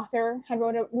guess some author had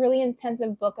wrote a really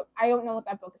intensive book. I don't know what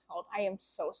that book is called. I am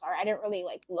so sorry. I didn't really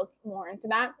like look more into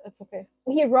that. That's okay.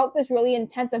 He wrote this really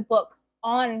intensive book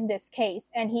on this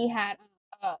case, and he had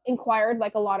inquired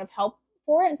like a lot of help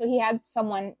for it. And so he had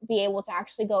someone be able to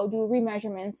actually go do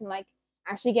remeasurements and like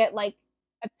actually get like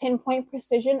a pinpoint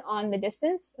precision on the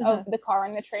distance of the car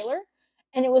and the trailer.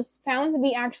 And it was found to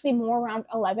be actually more around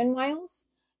 11 miles.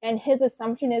 And his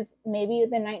assumption is maybe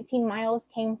the 19 miles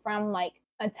came from like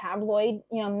a tabloid,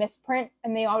 you know, misprint,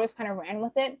 and they all just kind of ran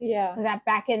with it. Yeah. Because that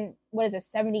back in, what is it,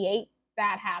 78,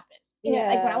 that happened. You know,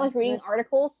 like when I Yeah. was reading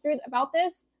articles through about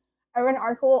this, I read an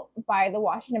article by the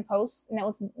Washington Post, and that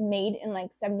was made in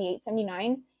like 78,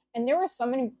 79, and there were so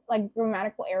many like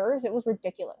grammatical errors. It was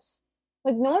ridiculous.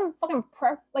 Like no one fucking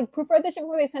proofread this shit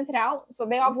before they sent it out, so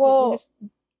they obviously were just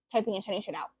typing and sending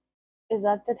shit out. Is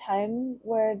that the time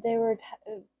where they were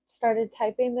started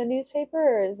typing the newspaper,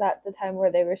 or is that the time where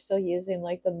they were still using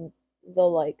like the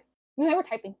like? No, they were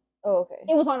typing. Oh, okay.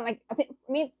 It was on like I think it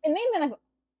may have been like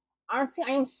honestly,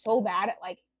 I am so bad at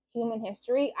like human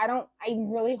history. I'm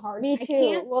really hard. Me I too.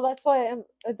 can't. Well, that's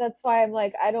why I'm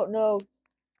like I don't know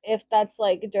if that's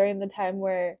like during the time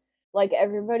where like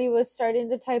everybody was starting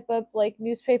to type up like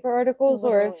newspaper articles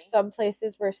or if Literally. some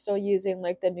places were still using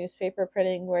like the newspaper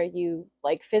printing where you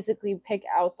like physically pick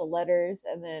out the letters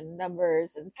and then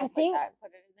numbers and stuff like that and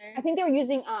put it in there. I think they were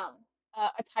using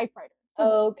a typewriter.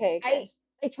 Oh, okay, okay.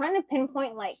 I trying to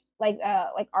pinpoint like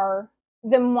our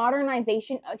the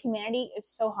modernization of humanity is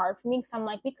so hard for me because I'm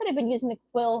like we could have been using the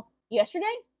quill yesterday,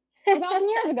 1,000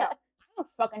 years ago. I don't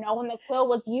fucking know when the quill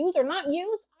was used or not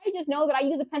used. I just know that I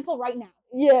use a pencil right now.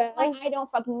 Yeah. Like I don't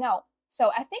fucking know.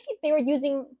 So I think they were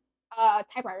using a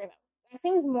typewriter though. That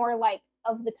seems more like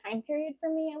of the time period for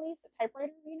me at least. A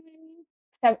typewriter, you know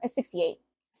what I mean? 68,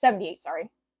 78. Sorry.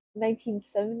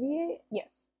 1978?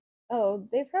 Yes. Oh,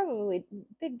 they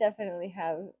definitely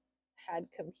have had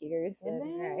computers then,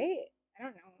 right? I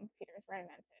don't know when computers were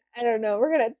invented. I don't know.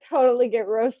 We're gonna totally get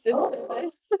roasted.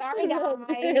 Oh, sorry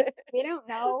guys. We don't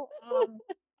know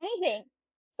anything.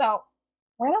 So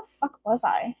where the fuck was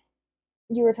I?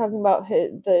 You were talking about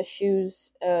the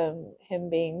shoes, him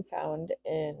being found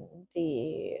in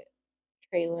the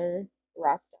trailer,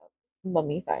 wrapped up,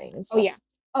 mummifying and Oh stuff. yeah.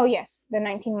 Oh yes, the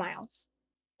 19 miles.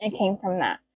 It came from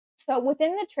that. So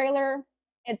within the trailer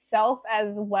itself,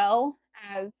 as well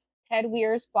as Ted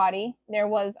Weir's body, there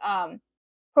was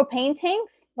propane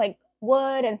tanks, like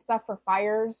wood and stuff for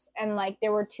fires, and like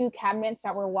there were 2 cabinets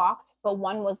that were locked, but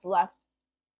one was left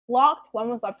locked, one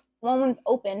was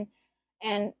open,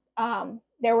 and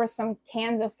there were some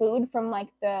cans of food from like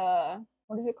the,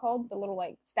 what is it called, the little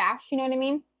like stash, you know what I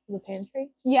mean? The pantry?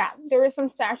 Yeah, there were some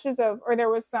stashes of, or there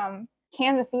was some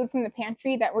cans of food from the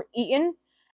pantry that were eaten.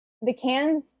 The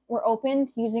cans were opened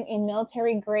using a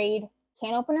military grade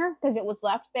can opener because it was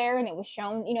left there and it was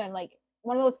shown, you know, and like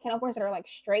one of those can openers that are like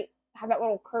straight, have that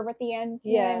little curve at the end.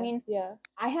 You know what I mean? Yeah.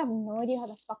 I have no idea how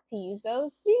the fuck to use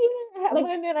those. Like,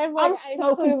 and I'm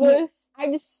so confused.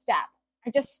 I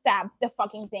just stabbed the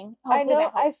fucking thing. Hopefully I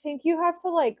know. I think you have to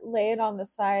like lay it on the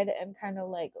side and kind of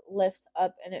like lift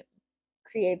up, and it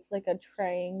creates like a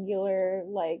triangular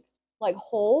like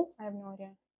hole. I have no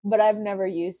idea. But I've never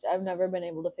been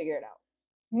able to figure it out.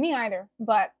 Me either.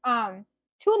 But 2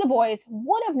 of the boys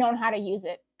would have known how to use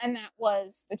it, and that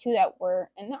was the 2 that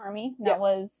were in the army. That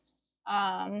was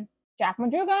Jack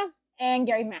Madruga and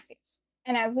Gary Matthews.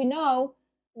 And as we know,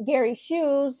 Gary's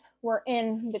shoes were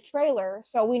in the trailer,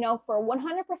 so we know for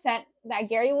 100% that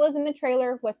Gary was in the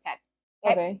trailer with Ted.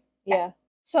 Okay. Yeah.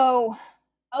 So,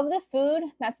 of the food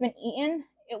that's been eaten,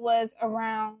 it was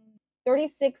around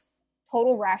 36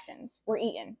 total rations were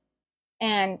eaten.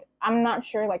 And I'm not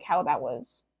sure like how that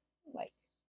was like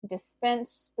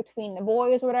dispensed between the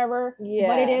boys or whatever. Yeah.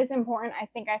 But it is important. I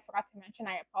think I forgot to mention,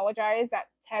 I apologize, that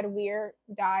Ted Weir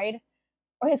died,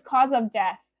 or his cause of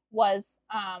death was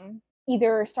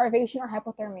either starvation or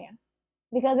hypothermia.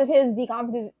 Because of his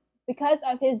decomposition,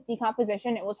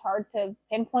 it was hard to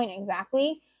pinpoint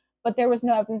exactly, but there was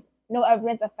no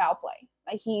evidence of foul play.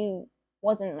 Like he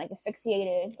wasn't like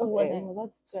asphyxiated, he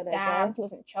wasn't stabbed, he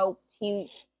wasn't choked. He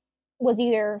was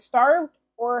either starved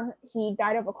or he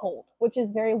died of a cold, which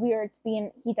is very weird.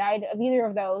 He died of either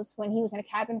of those when he was in a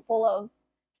cabin full of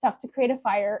stuff to create a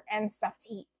fire and stuff to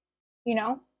eat. You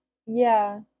know?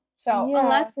 Yeah. So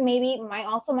unless maybe my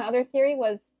other theory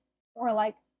was, or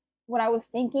like what I was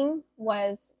thinking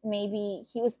was maybe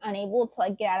he was unable to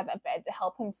like get out of that bed to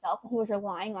help himself, and he was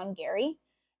relying on Gary,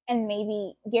 and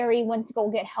maybe Gary went to go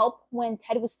get help when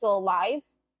Ted was still alive,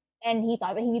 and he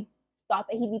thought that he'd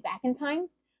be back in time.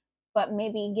 But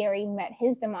maybe Gary met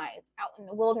his demise out in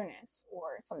the wilderness,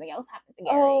 or something else happened to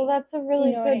Gary. Oh, that's a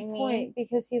really good point,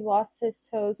 because he lost his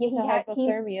toes to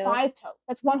hypothermia. He had 5 toes.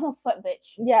 That's 1 whole foot,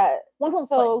 bitch. Yeah. 1 whole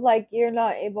foot. So, like, you're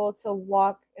not able to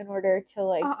walk in order to,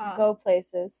 like, go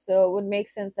places. So it would make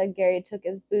sense that Gary took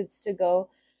his boots to go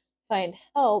find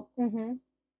help. Mm-hmm.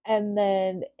 And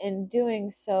then in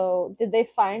doing so, did they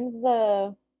find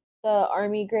the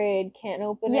army grade can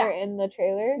opener in the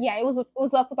trailer? Yeah, it was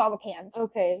left with all the cans.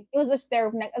 Okay. It was just there.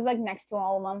 It was like next to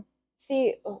all of them.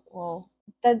 See, well,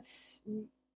 that's,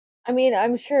 I mean,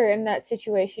 I'm sure in that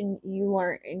situation you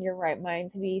weren't in your right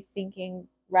mind to be thinking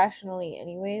rationally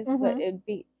anyways, but I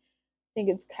think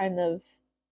it's kind of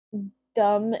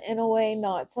dumb in a way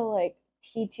not to like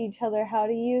teach each other how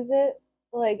to use it,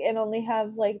 like, and only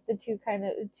have like the two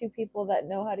people that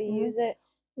know how to use it.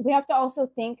 We have to also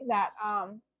think that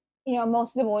you know,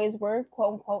 most of the boys were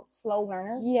quote unquote slow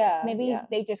learners. Yeah. Maybe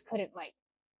they just couldn't like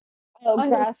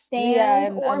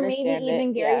understand, or maybe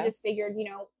even Gary just figured, you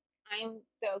know, I'm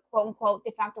the quote unquote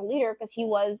de facto leader because he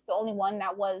was the only one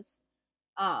that was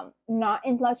not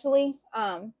intellectually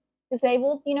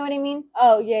disabled, you know what I mean?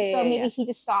 Oh yeah. So maybe he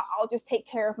just thought, I'll just take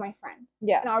care of my friend.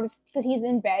 Yeah. And I'll just, because he's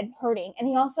in bed hurting, and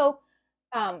he also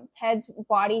Ted's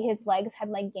body, his legs had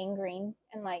like gangrene,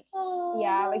 and like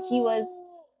like he was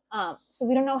so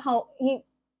we don't know how, he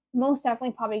most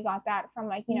definitely probably got that from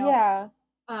like, you know,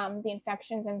 the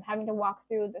infections and having to walk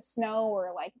through the snow,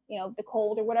 or like, you know, the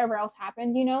cold or whatever else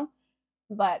happened, you know.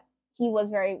 But it was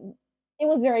very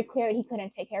clear that he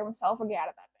couldn't take care of himself or get out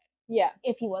of that bed. Yeah.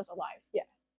 If he was alive. Yeah.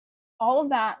 All of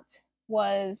that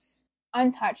was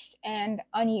untouched and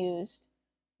unused,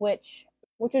 which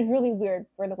was really weird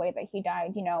for the way that he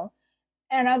died, you know.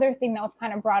 And another thing that was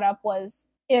kind of brought up was,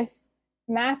 if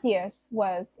Matthias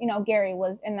was, you know, Gary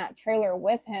was in that trailer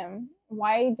with him,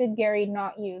 why did Gary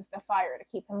not use the fire to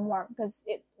keep him warm? Because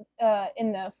it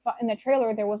in the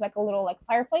trailer there was like a little like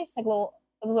fireplace, like a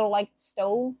little like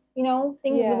stove, you know,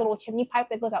 thing, the little chimney pipe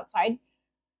that goes outside.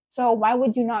 So why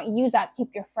would you not use that to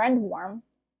keep your friend warm,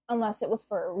 unless it was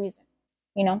for a reason,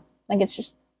 you know? Like, it's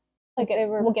just like they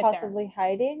were possibly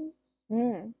hiding.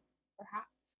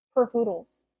 Perhaps. Per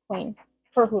hoodles, queen.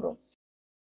 Per hoodles.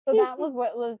 So that was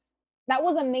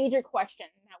a major question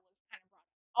that was kind of brought up.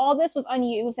 All this was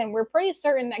unused, and we're pretty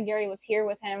certain that Gary was here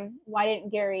with him. Why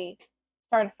didn't Gary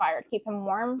start a fire to keep him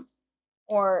warm?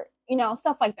 Or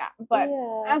stuff like that. But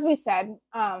Yeah. as we said,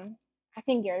 I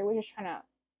think Gary was just trying to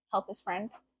help his friend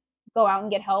go out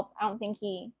and get help. I don't think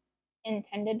he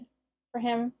intended for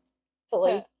him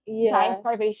to die of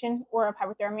starvation or of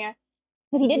hypothermia,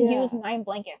 because he did use 9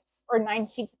 blankets or 9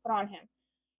 sheets to put on him.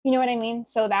 You know what I mean?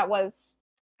 So that was,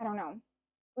 I don't know,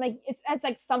 like it's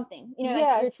like something,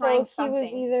 like you're trying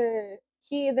something.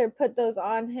 He either put those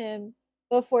on him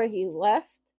before he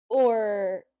left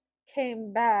or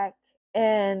came back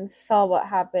and saw what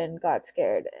happened, got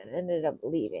scared, and ended up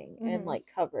leaving and like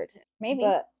covered him. Maybe.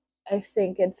 But I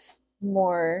think it's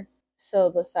more so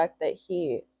the fact that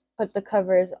he put the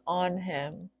covers on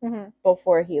him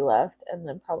before he left and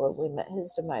then probably met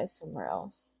his demise somewhere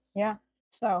else. Yeah.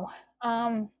 So,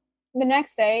 the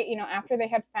next day, after they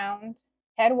had found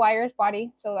Ted Wyer's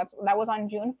body, so that was on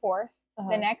June 4th.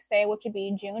 The next day, which would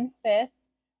be June 5th,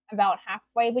 about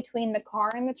halfway between the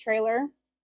car and the trailer,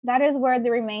 that is where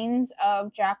the remains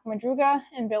of Jack Madruga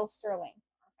and Bill Sterling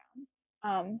are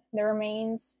found. The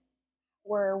remains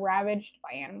were ravaged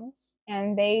by animals,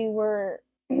 and they were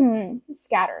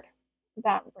scattered.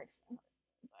 That breaks my heart,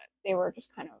 but they were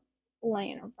just kind of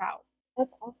laying about.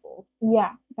 That's awful.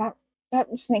 Yeah, that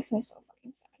just makes me so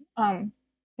fucking sad.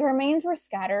 The remains were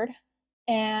scattered,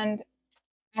 and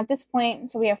at this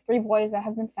point, so we have 3 boys that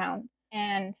have been found,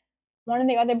 and one of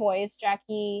the other boys,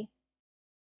 Jackie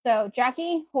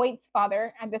Hoyt's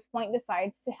father, at this point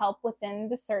decides to help within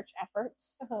the search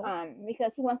efforts,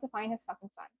 because he wants to find his fucking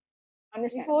son.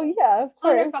 Understandable. Well, yeah, of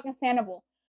course. Understandable.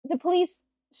 The police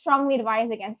strongly advise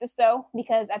against this, though,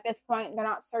 because at this point they're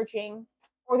not searching,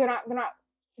 or they're not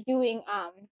doing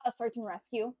a search and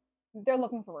rescue. They're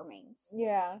looking for remains.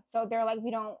 Yeah. So they're like,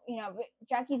 we don't, but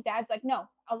Jackie's dad's like, no,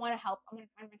 I want to help. I want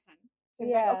to find my son. So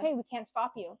they're like, okay, we can't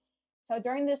stop you. So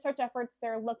during the search efforts,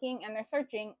 they're looking and they're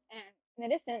searching, and in the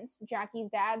distance, Jackie's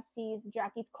dad sees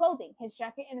Jackie's clothing, his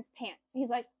jacket and his pants. So he's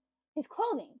like, his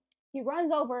clothing. He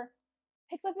runs over,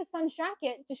 picks up his son's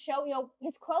jacket to show,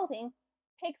 his clothing,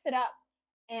 picks it up,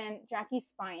 and Jackie's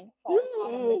spine falls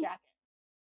out of the jacket.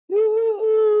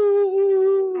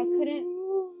 I couldn't,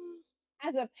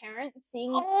 as a parent,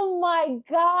 seeing. Oh my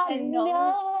God, and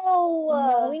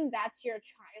knowing that's your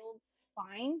child's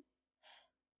spine.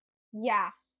 Yeah.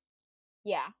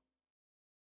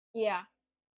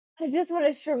 I just want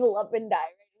to shrivel up and die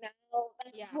right now.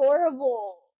 That's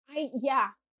horrible.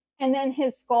 And then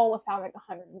his skull was found like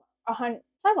 100.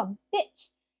 Son of a bitch.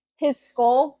 His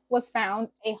skull was found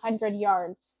 100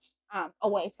 yards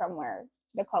away from where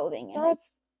the clothing and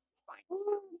his spine was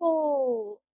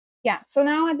horrible. Yeah. So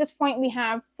now at this point we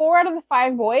have 4 out of the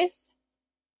 5 boys.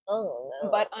 Oh no.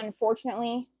 But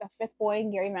unfortunately, the 5th boy,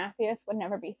 Gary Matthews, would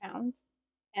never be found.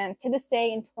 And to this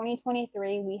day, in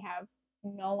 2023, we have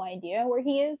no idea where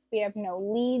he is. We have no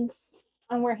leads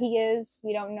on where he is.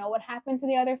 We don't know what happened to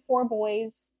the other 4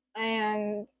 boys.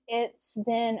 And it's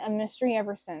been a mystery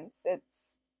ever since.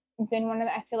 It's been one of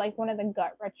the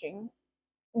gut-wrenching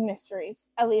mysteries,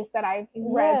 at least that I've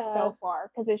read so far,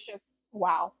 because it's just,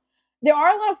 wow. There are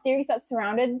a lot of theories that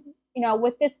surrounded,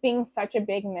 with this being such a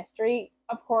big mystery.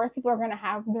 Of course, people are going to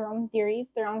have their own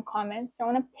theories, their own comments, their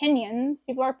own opinions.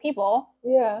 People are people.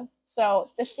 Yeah.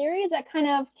 So the theories that kind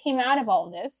of came out of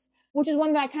all this, which is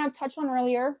one that I kind of touched on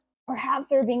earlier, perhaps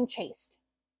they're being chased.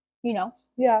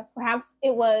 Yeah. Perhaps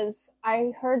it was,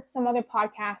 I heard some other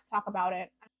podcasts talk about it,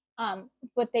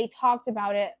 but they talked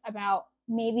about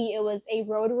maybe it was a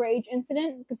road rage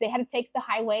incident, because they had to take the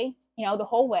highway, the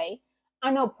whole way. I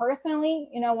know personally,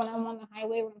 when I'm on the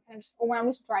highway, when I'm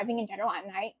just driving in general at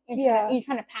night, you're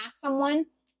trying to pass someone,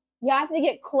 you have to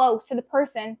get close to the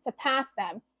person to pass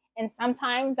them. And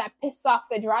sometimes that pisses off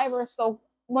the driver. So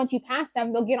once you pass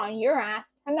them, they'll get on your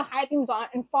ass, turn the high beams on,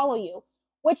 and follow you.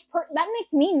 That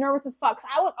makes me nervous as fuck. So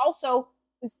I would also,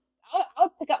 I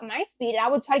would pick up my speed, and I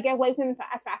would try to get away from them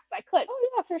as fast as I could. Oh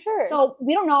yeah, for sure. So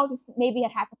we don't know if this maybe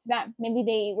had happened to them. Maybe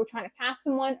they were trying to pass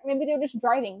someone, or maybe they were just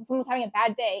driving. Someone was having a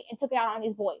bad day and took it out on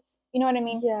these boys. You know what I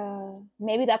mean? Yeah.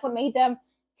 Maybe that's what made them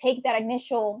take that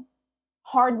initial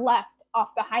hard left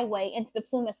off the highway into the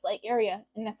Plumas Lake area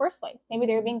in the first place. Maybe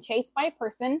they were being chased by a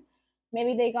person.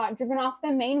 Maybe they got driven off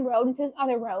the main road into this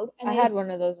other road. And I had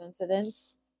one of those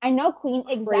incidents. I know, Queen.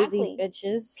 Exactly. Crazy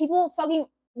bitches. People fucking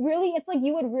really, it's like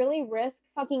you would really risk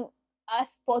fucking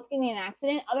us both getting in an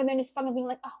accident, other than just fucking being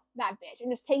like, oh, that bitch,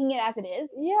 and just taking it as it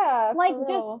is. Yeah. Like,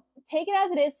 just take it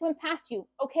as it is. Someone passed you.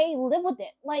 Okay, live with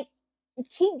it. Like,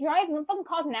 keep driving. Don't fucking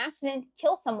cause an accident,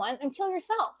 kill someone, and kill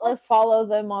yourself. Or follow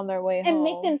them on their way home. And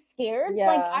make them scared. Yeah.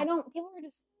 Like,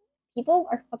 people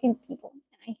are fucking people.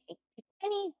 And I hate people.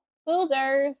 Any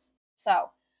losers.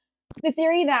 So, the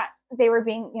theory that they were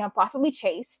being, possibly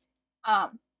chased,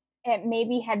 it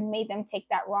maybe had made them take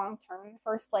that wrong turn in the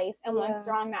first place. And once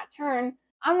Yeah. they're on that turn,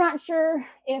 I'm not sure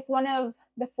if one of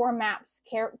the 4 maps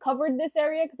covered this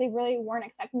area because they really weren't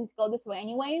expecting to go this way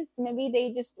anyways. So maybe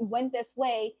they just went this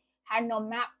way, had no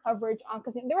map coverage on,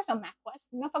 because there was no MapQuest,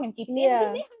 no fucking GPS. Yeah.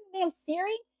 Did they have the damn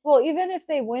Siri? Well, even if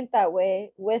they went that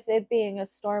way, with it being a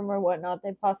storm or whatnot,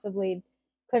 they possibly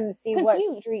couldn't see what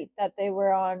Confused. street that they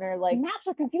were on, or like Maps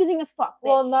are confusing as fuck, bitch.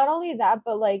 well, not only that,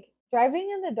 but like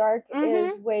driving in the dark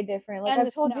is way different. Like And I've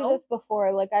the told you snow. this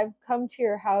before. Like I've come to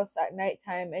your house at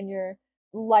nighttime and your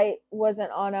light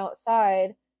wasn't on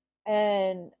outside,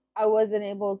 and I wasn't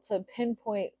able to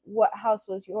pinpoint what house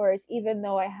was yours, even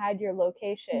though I had your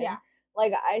location. Yeah.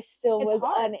 Like I still It's was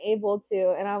hard. unable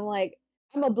to, and I'm like,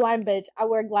 I'm a blind bitch. I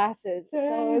wear glasses,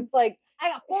 so it's like I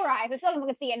got 4 eyes. I still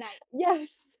can see at night.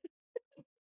 yes,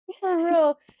 for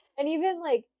real. And even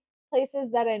like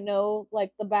places that I know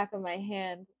like the back of my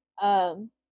hand,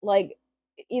 like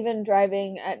even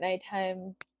driving at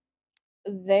nighttime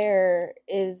there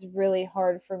is really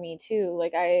hard for me too.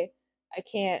 Like I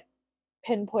can't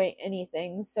pinpoint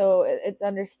anything, so it's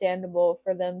understandable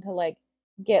for them to like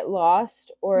get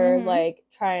lost or like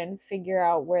try and figure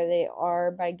out where they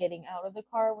are by getting out of the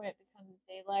car when it becomes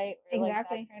daylight or like that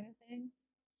Exactly. kind of thing.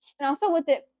 And also with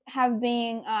it have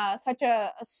being such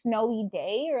a snowy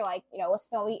day, or like, you know, a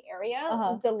snowy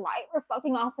area, the light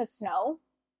reflecting off the snow,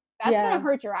 that's gonna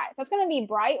hurt your eyes. That's gonna be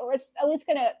bright, or it's at least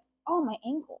gonna, oh, my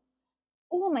ankle.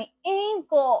 Oh, my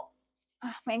ankle.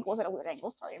 My ankle's at a weird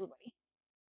angle, sorry everybody.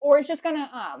 Or it's just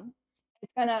gonna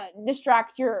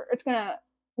distract your, it's gonna,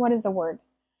 what is the word?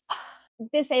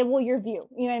 Disable your view.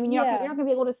 You know what I mean? You're not gonna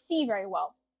be able to see very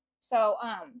well. So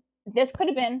this could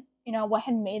have been, you know, what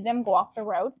had made them go off the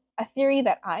road. A theory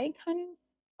that I kind of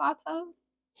thought of.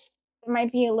 It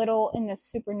might be a little in the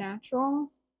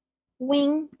supernatural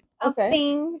wing of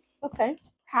things. Okay.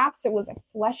 Perhaps it was a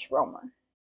flesh roamer.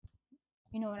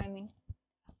 You know what I mean?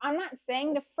 I'm not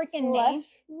saying the freaking name.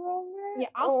 Roamer? Yeah,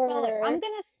 I'll spell it. I'm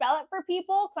gonna spell it for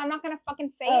people because I'm not gonna fucking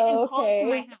say it and call it to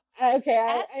my house.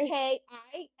 Okay.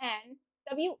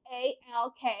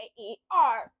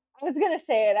 SKINWALKER. I was gonna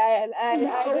say it. I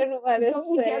didn't want to say.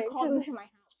 Don't you dare call them to my house.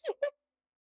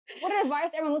 What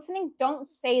advice, everyone listening? Don't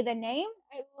say the name.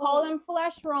 Call them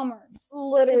flesh roamers.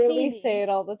 Literally say it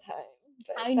all the time.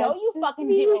 I know you fucking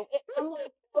do. I'm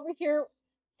like over here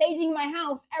saging my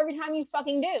house every time you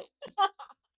fucking do.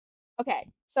 Okay,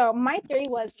 so my theory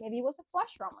was maybe it was a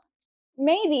flesh roamer.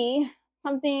 Maybe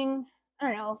something, I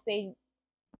don't know if they,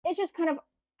 it's just kind of,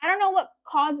 I don't know what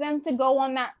caused them to go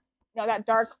on that, you know, that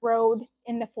dark road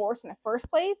in the forest in the first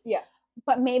place. Yeah.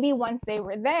 But maybe once they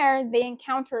were there, they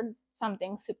encountered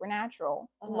something supernatural,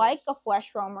 like a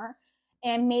flesh roamer.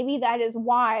 And maybe that is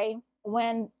why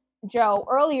when Joe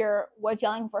earlier was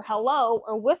yelling for hello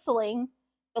or whistling,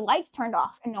 the lights turned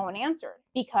off and no one answered,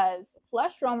 because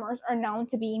flesh roamers are known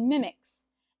to be mimics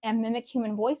and mimic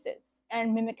human voices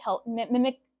and mimic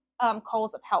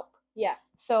calls of help. Yeah.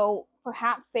 So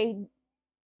perhaps they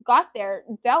got there,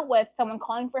 dealt with someone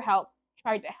calling for help,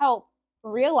 tried to help,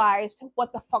 realized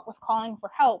what the fuck was calling for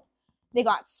help. They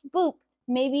got spooked.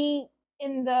 Maybe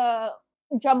in the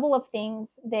jumble of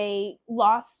things, they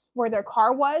lost where their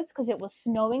car was because it was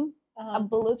snowing. A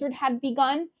blizzard had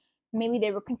begun. Maybe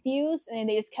they were confused and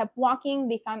they just kept walking.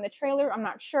 They found the trailer. I'm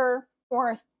not sure.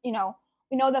 Or, you know,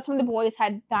 we know that some of the boys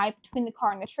had died between the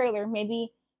car and the trailer.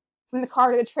 Maybe from the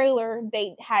car to the trailer,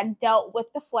 they had dealt with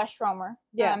the flesh roamer.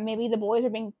 Yeah. Maybe the boys are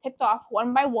being picked off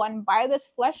one by one by this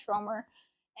flesh roamer.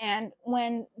 And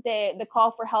when the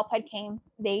call for help had came,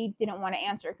 they didn't want to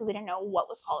answer because they didn't know what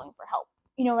was calling for help.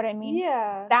 You know what I mean?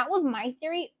 Yeah. That was my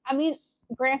theory. I mean,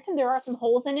 granted, there are some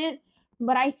holes in it,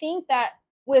 but I think that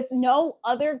with no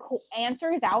other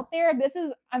answers out there, this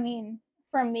is, I mean,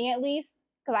 for me at least,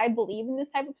 because I believe in this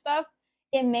type of stuff,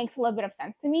 it makes a little bit of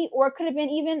sense to me. Or it could have been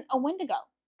even a Wendigo.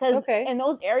 Because in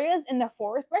those areas in the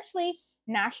forest, especially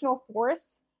national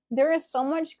forests, there is so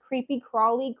much creepy,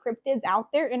 crawly cryptids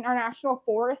out there in our national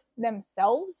forests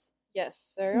themselves.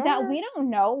 Yes, sir. That we don't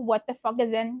know what the fuck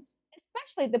is in,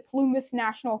 especially the Plumas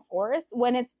National Forest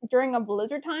when it's during a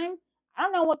blizzard time. I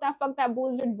don't know what the fuck that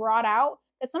blizzard brought out.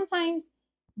 Because sometimes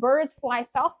birds fly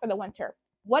south for the winter.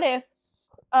 What if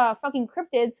fucking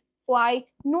cryptids fly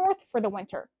north for the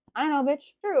winter? I don't know,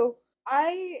 bitch. True.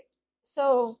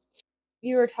 So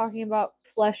you were talking about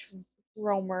flesh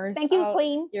roamers. Thank you,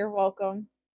 Queen. You're welcome.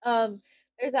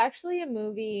 There's actually a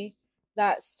movie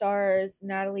that stars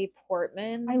Natalie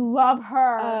Portman. I love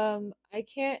her. I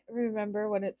can't remember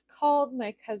what it's called.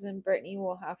 My cousin Brittany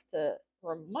will have to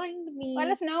remind me. Let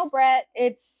us know, Brett.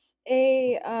 It's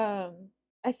a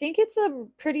I think it's a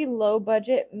pretty low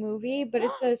budget movie, but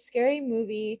it's a scary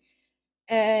movie,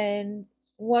 And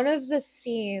one of the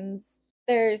scenes,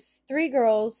 there's 3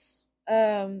 girls.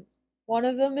 One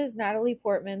of them is Natalie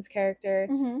Portman's character,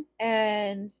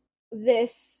 and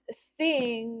this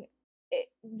thing, it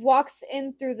walks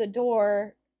in through the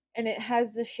door, and it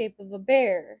has the shape of a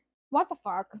bear. What the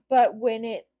fuck? But when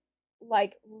it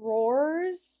like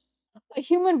roars, a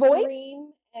human voice,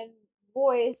 scream and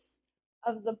voice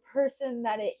of the person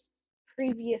that it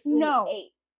previously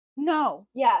ate. No.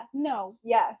 Yeah. No.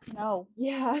 Yeah. No.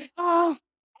 Yeah. Oh.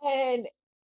 And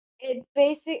it's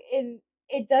basic, and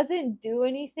it doesn't do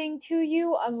anything to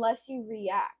you unless you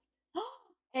react.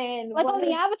 And like on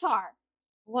the Avatar.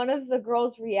 One of the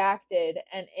girls reacted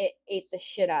and it ate the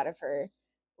shit out of her.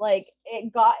 Like,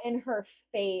 it got in her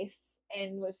face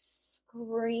and was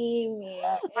screaming.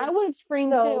 I would have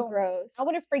screamed so too. Gross. I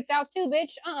would have freaked out too,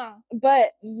 bitch.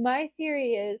 But my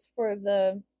theory is for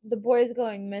the boys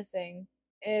going missing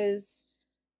is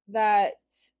that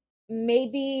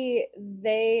maybe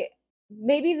they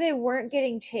weren't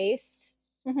getting chased,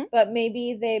 but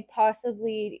maybe they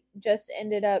possibly just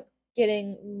ended up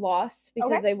getting lost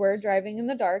because they were driving in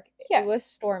the dark. Yes. It was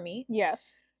stormy.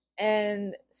 Yes.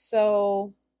 And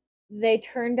so they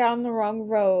turned down the wrong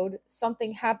road.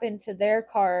 Something happened to their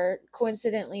car,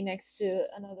 coincidentally next to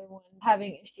another one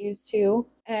having issues too.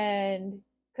 And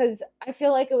because I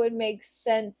feel like it would make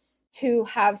sense to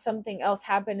have something else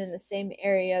happen in the same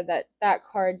area that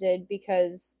car did,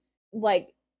 because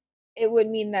like it would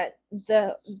mean that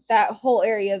that whole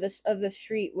area of the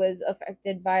street was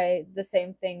affected by the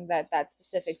same thing that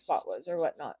specific spot was, or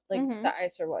whatnot, like the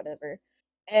ice or whatever.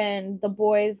 And the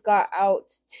boys got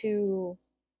out to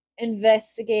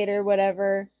investigate or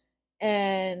whatever,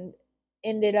 and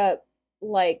ended up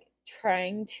like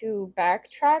trying to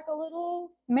backtrack a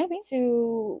little, maybe,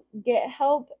 to get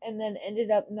help, and then ended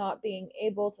up not being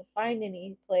able to find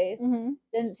any place.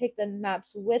 Didn't take the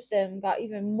maps with them, got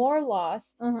even more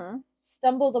lost,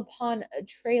 stumbled upon a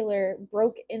trailer,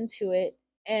 broke into it,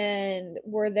 and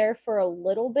were there for a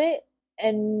little bit,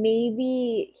 and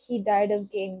maybe he died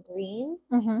of gangrene.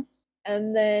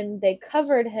 And then they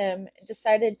covered him,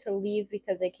 decided to leave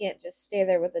because they can't just stay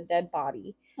there with a dead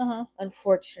body.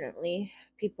 Unfortunately,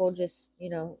 people just,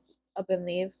 up and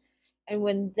leave. And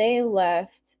when they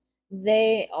left,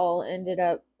 they all ended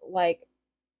up like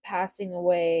passing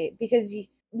away, because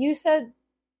you said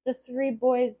the 3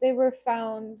 boys, they were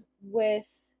found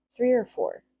with 3 or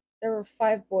 4. There were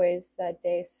 5 boys that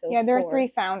day, so yeah, there were 3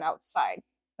 found outside,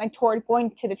 like toward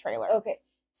going to the trailer. Okay,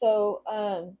 so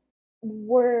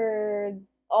were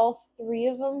all 3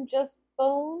 of them just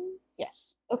bones?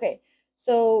 Yes. Okay,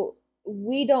 so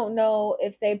we don't know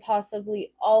if they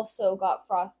possibly also got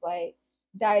frostbite,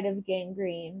 died of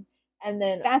gangrene, and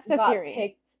then that's the got theory.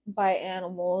 picked by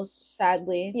animals,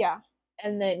 sadly. Yeah.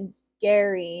 And then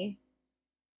Gary,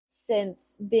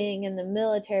 since being in the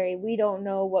military, we don't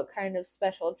know what kind of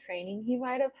special training he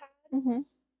might have had.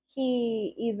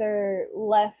 He either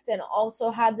left and also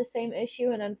had the same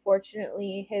issue, and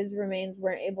unfortunately his remains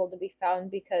weren't able to be found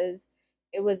because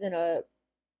it was in a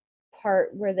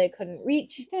part where they couldn't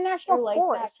reach the national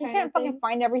forest. You can't fucking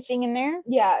find everything in there.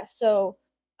 Yeah, so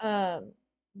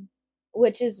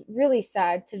which is really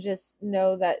sad to just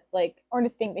know that, like, or to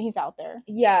think that he's out there.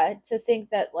 Yeah, to think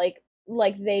that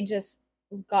like they just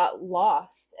got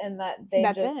lost, and that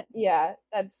that's it. Yeah,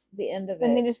 that's the end of it.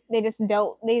 And they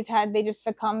just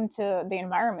succumbed to the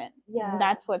environment. Yeah,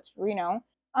 that's what's what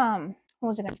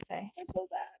was I gonna say? It's so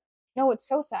sad. No, it's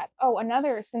so sad. Oh,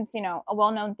 another, since a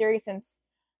well-known theory, since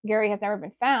Gary has never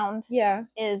been found,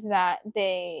 is that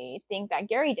they think that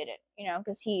Gary did it.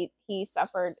 Because he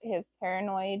suffered his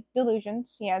paranoid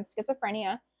delusions. He had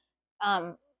schizophrenia.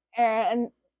 And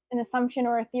an assumption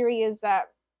or a theory is that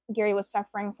Gary was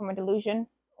suffering from a delusion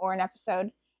or an episode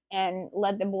and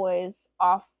led the boys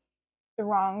off the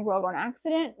wrong road on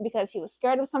accident because he was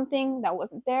scared of something that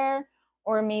wasn't there,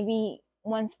 or maybe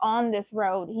once on this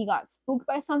road he got spooked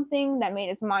by something that made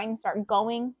his mind start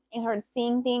going and started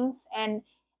seeing things, and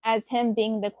as him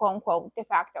being the quote-unquote de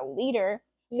facto leader,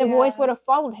 the boys would have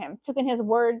followed him, taken his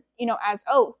word, as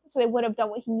oath, so they would have done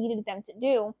what he needed them to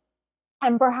do.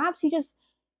 And perhaps he just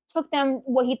took them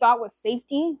what he thought was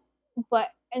safety, but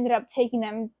ended up taking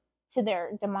them to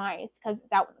their demise because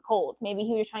it's out in the cold. Maybe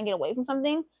he was trying to get away from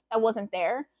something that wasn't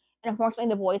there, and unfortunately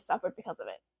the boys suffered because of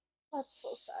it. That's so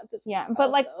sad. Yeah,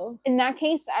 but like in that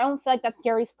case, I don't feel like that's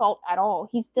Gary's fault at all.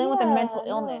 He's dealing with a mental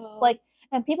illness,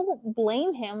 and people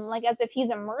blame him like as if he's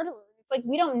a murderer. It's like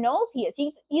we don't know if he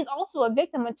is. He's also a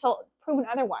victim until proven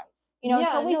otherwise.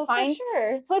 Until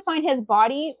we find his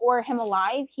body or him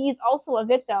alive, he's also a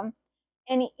victim,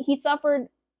 and he suffered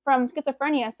from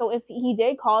schizophrenia. So if he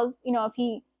did cause, if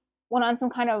he went on some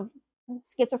kind of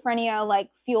schizophrenia like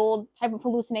fueled type of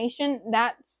hallucination,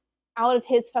 that's out of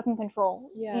his fucking control.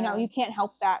 Yeah. You can't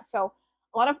help that. So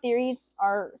a lot of theories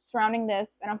are surrounding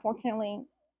this, and unfortunately,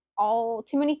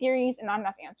 too many theories and not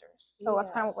enough answers. So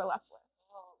that's kind of what we're left with.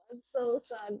 Oh, that's so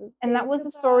sad. And that was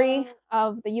the story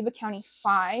of the Yuba County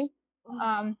Five.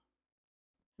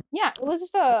 Yeah, it was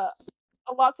just a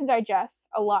lot to digest,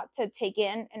 a lot to take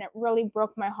in, and it really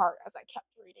broke my heart as I kept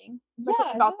reading.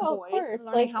 Especially about the boys, and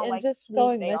learning how and just sweet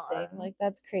going they missing, are, like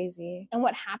that's crazy. and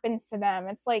what happens to them.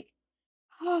 It's like,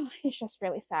 oh, it's just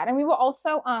really sad. And we will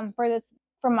also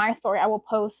for my story, I will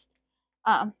post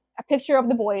a picture of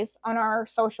the boys on our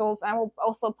socials. I will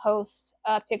also post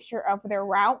a picture of their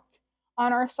route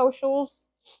on our socials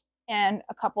and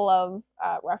a couple of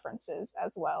references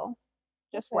as well,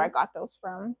 just where I got those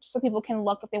from, just so people can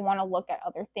look if they want to look at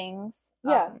other things.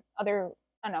 Other,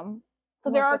 I don't know,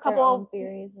 because there are a couple of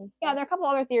theories and stuff. Yeah, there are a couple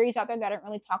other theories out there that I don't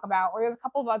really talk about, or there's a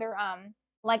couple of other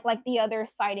like the other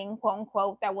sighting, quote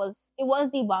unquote, it was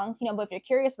debunked, but if you're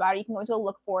curious about it, you can go to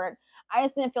look for it. I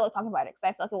just didn't feel like talking about it because I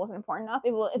feel like it wasn't important enough.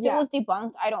 If it was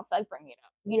debunked, I don't feel like bringing it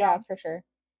up. You know? For sure.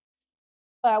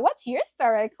 But what's your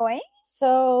story, Queen?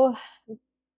 So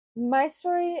my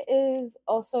story is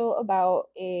also about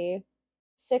a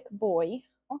sick boy.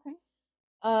 Okay.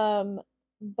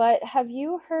 But have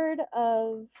you heard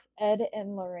of Ed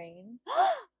and Lorraine?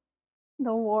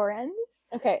 The Warrens?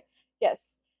 Okay.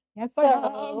 Yes. Yes,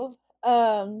 so,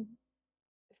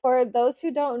 for those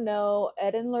who don't know,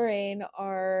 Ed and Lorraine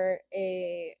are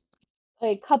a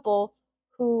couple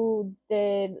who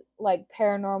did like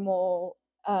paranormal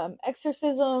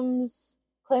exorcisms,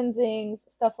 cleansings,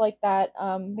 stuff like that.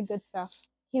 The good stuff.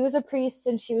 He was a priest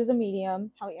and she was a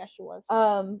medium. Hell yeah, she was.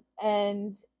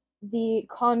 And the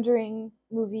Conjuring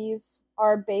movies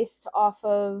are based off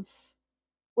of,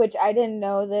 which I didn't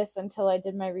know this until I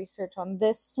did my research on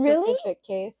this specific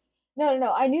case.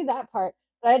 No, I knew that part,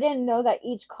 but I didn't know that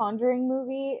each Conjuring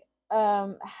movie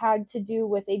had to do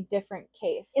with a different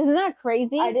case. Isn't that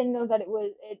crazy? I didn't know that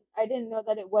I didn't know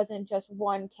that it wasn't just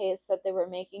one case that they were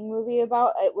making movie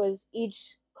about. It was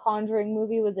each Conjuring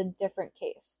movie was a different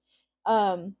case.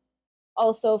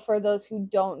 Also, for those who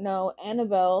don't know,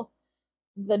 Annabelle,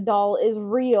 the doll is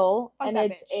real, and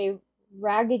it's a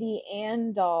Raggedy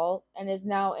Ann doll, and is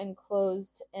now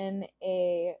enclosed in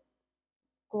a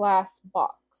glass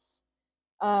box,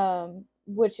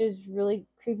 which is really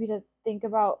creepy to think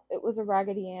about. It was a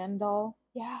Raggedy Ann doll.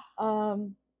 Yeah.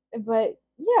 But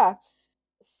yeah,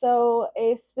 so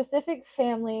a specific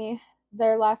family,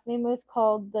 their last name was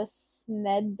called the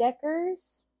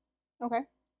Snedekers. Okay.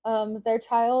 Their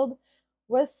child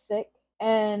was sick,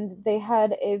 and they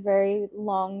had a very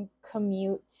long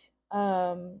commute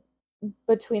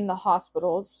between the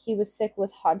hospitals. He was sick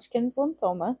with Hodgkin's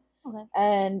lymphoma. Okay.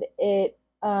 And it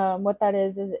what that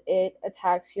is it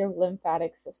attacks your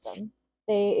lymphatic system.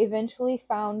 They eventually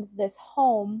found this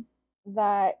home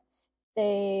that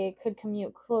they could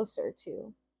commute closer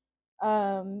to.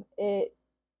 It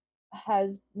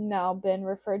has now been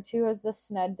referred to as the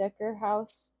Snedeker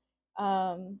house.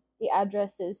 The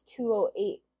address is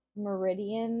 208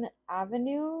 Meridian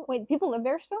Avenue. Wait, people live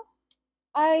there still?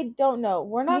 I don't know.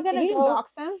 We're not gonna go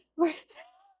dox them.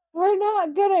 We're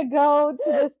not gonna go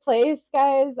to this place,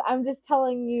 guys. I'm just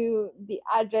telling you the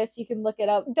address. You can look it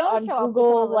up on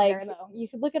Google. Like you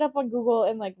can look it up on Google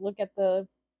and like look at the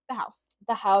house.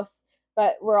 The house.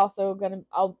 But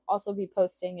I'll also be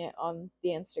posting it on the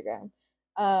Instagram.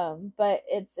 But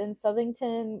it's in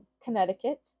Southington,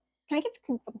 Connecticut. Connecticut's a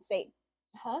creepy fucking state.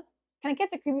 Huh?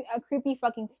 Connecticut's a creepy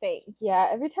fucking state. Yeah,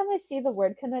 every time I see the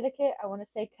word Connecticut, I want to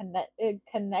say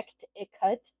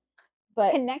Connecticut.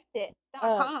 But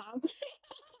Connectit.com.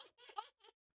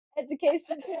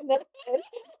 Education Connecticut.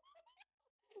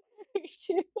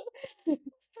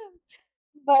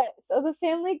 But so the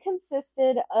family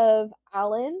consisted of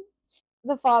Alan,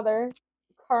 the father,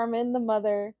 Carmen, the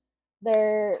mother,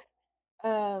 their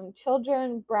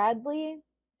children Bradley,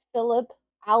 Philip,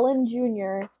 Alan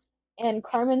Jr., and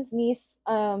Carmen's niece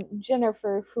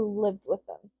Jennifer, who lived with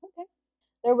them. Okay.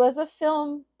 There was a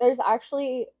film. There's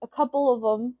actually a couple of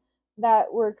them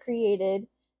that were created,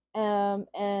 and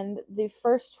the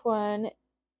first one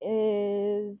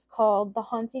is called The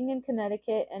Haunting in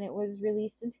Connecticut, and it was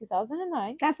released in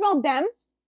 2009. That's about them?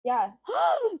 Yeah.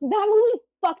 That movie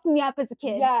fucked me up as a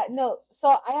kid. Yeah, no. So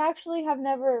I actually have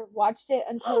never watched it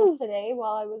until today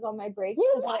while I was on my breaks.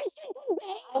 You watched it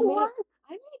today?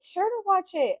 I made sure to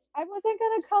watch it. I wasn't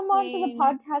gonna come onto the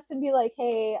podcast and be like,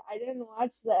 "Hey, I didn't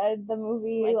watch the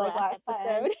movie like last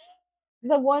episode."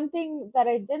 The one thing that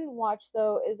I didn't watch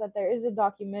though is that there is a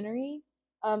documentary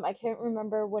I can't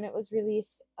remember when it was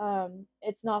released.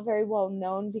 It's not very well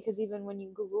known because even when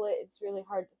you Google it, it's really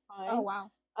hard to find. Oh wow.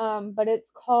 But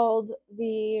it's called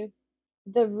the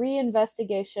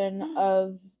reinvestigation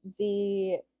of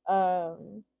the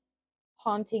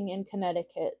haunting in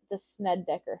Connecticut, the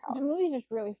Snedeker house. The movie's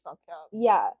just really fucked up.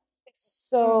 Yeah.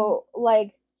 So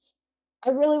like I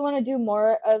really want to do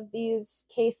more of these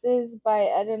cases by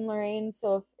Ed and Lorraine.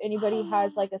 So if anybody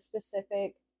has like a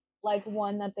specific like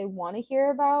one that they want to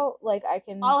hear about, like I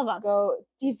can all of them go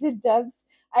deep in depths.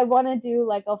 I want to do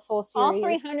like a full series. All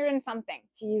 300 and something.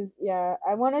 Jeez, yeah.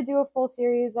 I want to do a full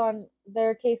series on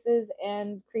their cases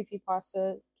and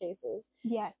creepypasta cases.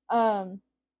 Yes.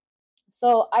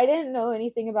 So I didn't know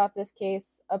anything about this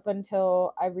case up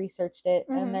until I researched it,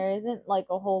 and there isn't like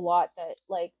a whole lot that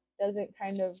like doesn't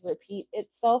kind of repeat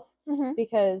itself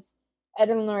because Ed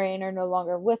and Lorraine are no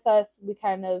longer with us. We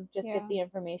kind of just get the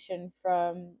information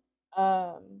from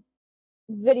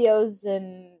videos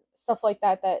and stuff like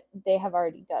that that they have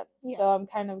already done. Yeah. So I'm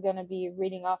kind of going to be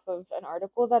reading off of an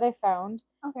article that I found.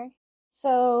 Okay.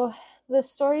 So the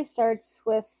story starts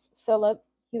with Philip.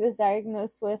 He was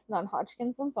diagnosed with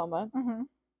non-Hodgkin's lymphoma.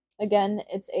 Again,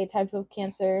 it's a type of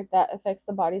cancer that affects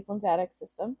the body's lymphatic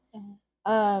system.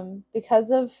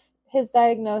 Because of his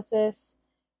diagnosis,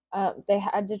 they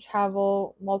had to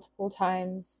travel multiple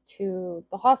times to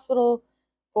the hospital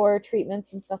for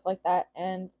treatments and stuff like that.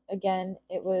 And again,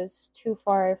 it was too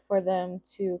far for them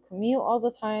to commute all the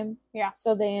time. Yeah.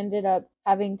 So they ended up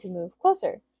having to move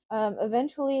closer.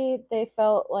 Eventually, they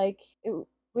felt like it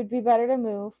would be better to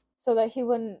move so that he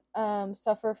wouldn't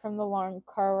suffer from the long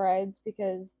car rides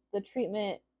because the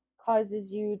treatment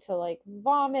causes you to like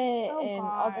vomit and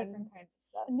all different kinds of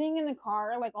stuff. Being in the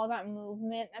car, like all that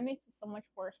movement, that makes it so much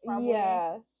worse, probably.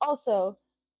 Yeah. Also,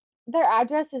 their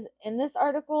address is in this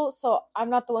article, so I'm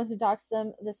not the one who doxed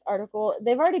them. This article,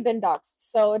 they've already been doxed,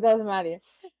 so it doesn't matter.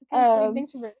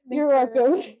 You're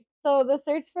welcome. So the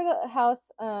search for the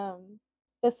house,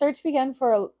 the search began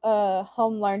for a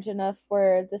home large enough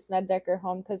for the Snedeker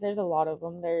home because there's a lot of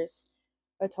them. There's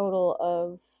a total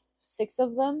of 6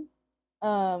 of them.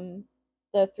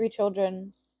 The 3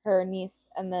 children, her niece,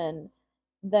 and then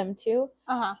them 2.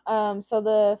 So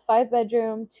the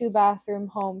 5-bedroom, 2-bathroom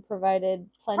home provided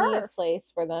plenty of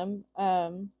place for them.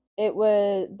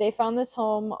 They found this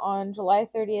home on July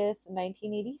 30th,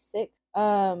 1986,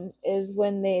 is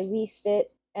when they leased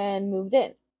it and moved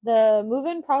in. The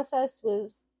move-in process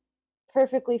was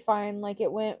perfectly fine. Like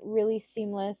it went really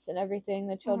seamless and everything.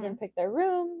 The children picked their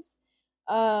rooms.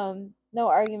 No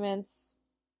arguments.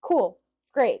 Cool.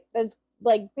 Great. That's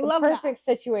like the perfect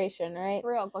situation, right?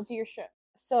 For real, go do your shit.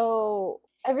 So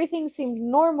everything seemed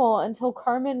normal until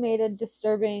Carmen made a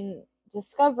disturbing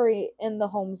discovery in the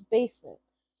home's basement.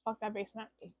 Fuck that basement.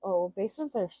 Oh,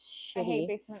 basements are shitty. I hate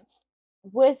basements.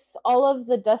 With all of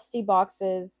the dusty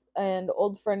boxes and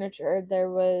old furniture, there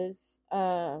was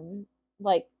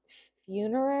like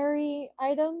funerary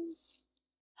items.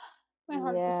 My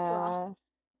heart just dropped.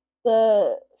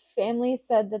 The family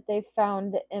said that they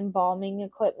found embalming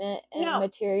equipment and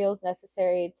materials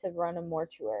necessary to run a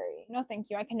mortuary. No,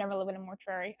 thank you. I can never live in a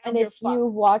mortuary. And if you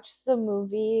watch the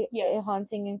movie A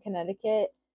Haunting in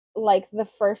Connecticut, like the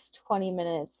first 20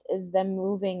 minutes is them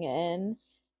moving in,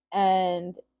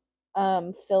 and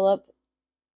Philip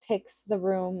picks the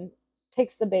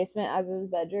basement as his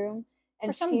bedroom,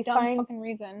 and for some dumb fucking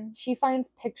reason she finds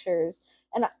pictures,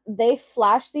 and they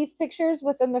flash these pictures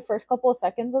within the first couple of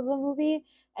seconds of the movie,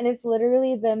 and it's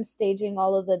literally them staging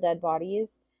all of the dead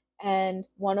bodies. And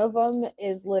one of them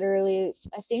is literally,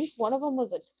 I think one of them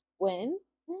was a twin,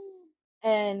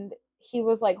 and he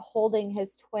was like holding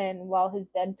his twin while his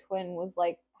dead twin was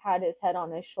like had his head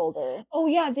on his shoulder. Oh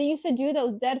yeah, they used to do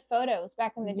those dead photos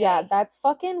back in the day. Yeah, that's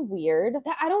fucking weird.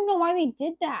 I don't know why they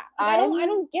did that. Like, I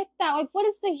don't get that. Like, what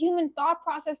is the human thought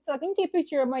process to like, let me take a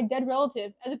picture of my dead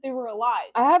relative as if they were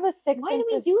alive? I have a sick. Why do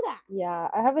we do that? Yeah,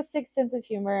 I have a sick sense of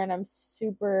humor, and I'm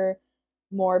super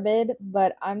morbid,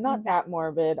 but I'm not that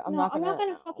morbid. I'm not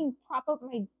gonna fucking prop up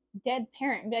my dead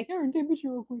parent and be like, "Here, take a picture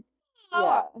real quick."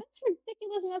 Yeah. That's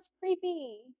ridiculous and that's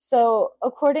creepy. So,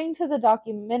 according to the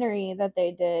documentary that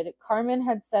they did, Carmen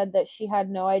had said that she had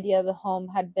no idea the home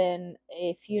had been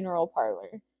a funeral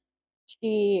parlor.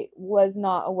 She was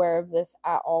not aware of this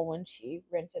at all when she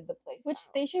rented the place. Which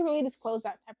they should really disclose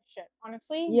that type of shit.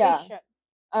 Honestly, yeah. They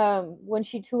should. When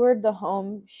she toured the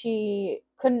home, she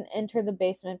couldn't enter the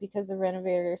basement because the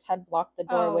renovators had blocked the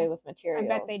doorway with materials. I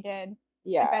bet they did.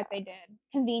 Yeah. I bet they did.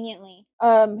 Conveniently.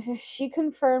 She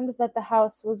confirmed that the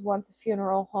house was once a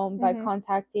funeral home by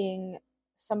contacting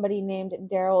somebody named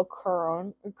Daryl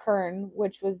Kern,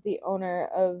 which was the owner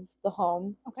of the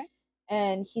home. Okay.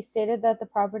 and he stated that the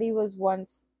property was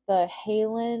once the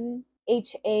Hallahn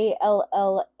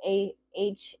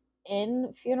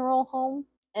funeral home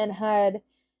and had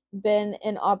been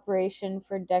in operation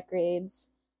for decades.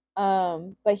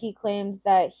 But he claimed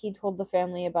that he told the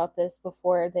family about this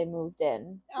before they moved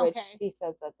in, which he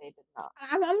says that they did not.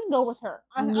 I'm gonna go with her.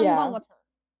 I'm going with her.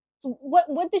 So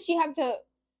what did she have to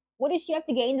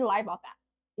gain to lie about that?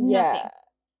 Yeah. Nothing.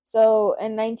 So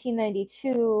in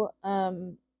 1992,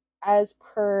 as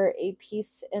per a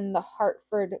piece in the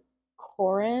Hartford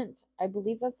Courant, I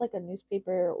believe that's like a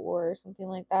newspaper or something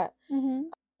like that.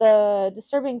 The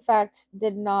disturbing fact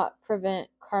did not prevent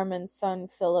Carmen's son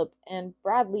Philip and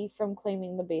Bradley from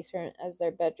claiming the basement as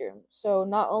their bedroom. So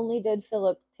not only did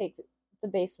Philip take the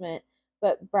basement,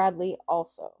 but Bradley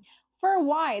also. For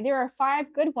why? There are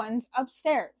 5 good ones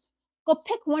upstairs. Go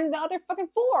pick one of the other fucking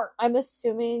 4. I'm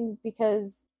assuming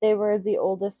because they were the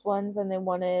oldest ones and they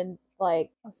wanted like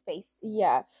a space.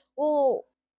 Yeah. Well,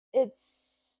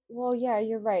 yeah,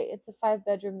 you're right. It's a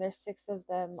 5-bedroom. There's 6 of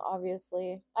them,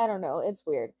 obviously. I don't know. It's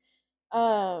weird.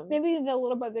 Maybe the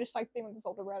little brother just like being with his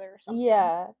older brother or something.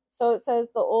 Yeah. So it says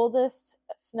the oldest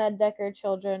Snedeker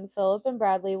children, Philip and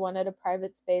Bradley, wanted a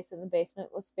private space, and the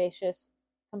basement was spacious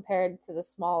compared to the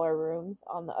smaller rooms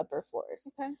on the upper floors.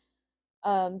 Okay.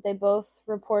 They both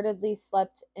reportedly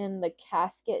slept in the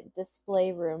casket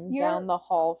display room down the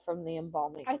hall from the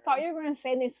embalming room. I thought you were going to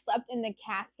say they slept in the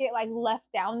casket, like left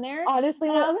down there. Honestly,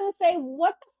 and I was going to say,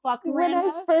 what the fuck, when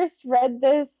Miranda? I first read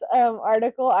this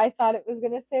article, I thought it was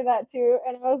going to say that too,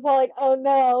 and I was like, oh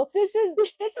no. This is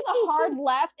a hard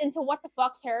left into what the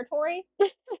fuck territory.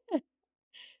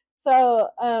 So,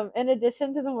 in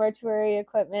addition to the mortuary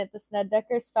equipment, the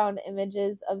Snedekers found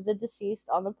images of the deceased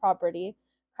on the property.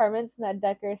 Carmen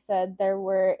Snedeker said there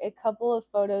were a couple of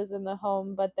photos in the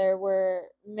home, but there were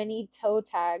many toe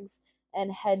tags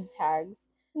and head tags.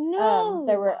 No.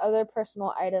 There were other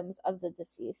personal items of the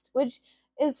deceased, which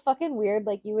is fucking weird.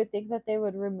 Like, you would think that they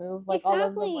would remove like all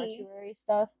of the mortuary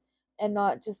stuff and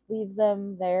not just leave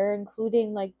them there,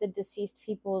 including like the deceased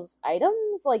people's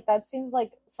items. Like, that seems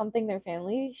like something their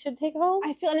family should take home.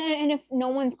 I feel, and if no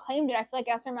one's claimed it, I feel like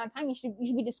after a amount of time you should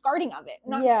be discarding of it,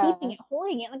 not keeping it,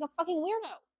 hoarding it like a fucking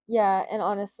weirdo. Yeah, and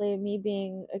honestly, me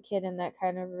being a kid in that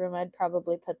kind of room, I'd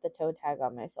probably put the toe tag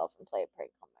on myself and play a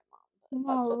prank on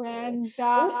my mom.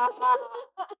 Miranda.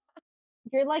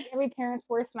 You're like every parent's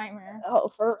worst nightmare. Oh,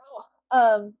 for real.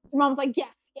 Your mom's like,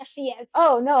 yes, she is.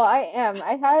 Oh no, I am.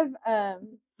 I have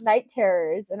night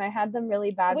terrors, and I had them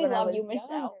really bad when I was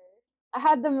younger. I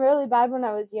had them really bad when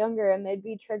I was younger, and they'd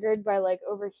be triggered by like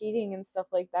overheating and stuff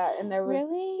like that. And there was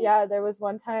there was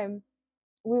one time,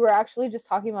 we were actually just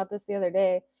talking about this the other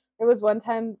day. There was one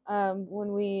time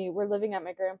when we were living at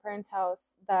my grandparents'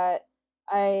 house that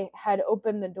I had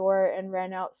opened the door and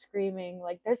ran out screaming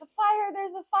like, "There's a fire!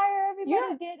 There's a fire!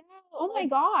 Everybody get out!" Oh my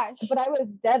gosh! But I was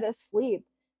dead asleep,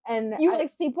 and you were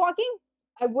like sleepwalking.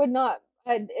 I would not.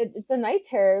 It's a night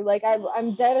terror. Like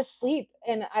I'm dead asleep,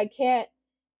 and I can't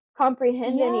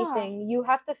comprehend anything. You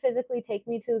have to physically take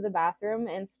me to the bathroom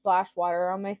and splash water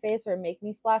on my face, or make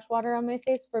me splash water on my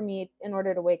face for me in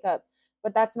order to wake up.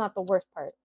 But that's not the worst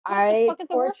part. I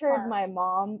tortured my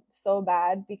mom so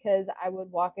bad because I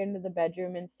would walk into the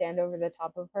bedroom and stand over the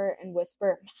top of her and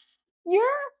whisper, "You're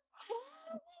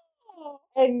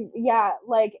and yeah,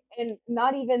 like, and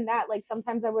not even that, like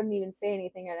sometimes I wouldn't even say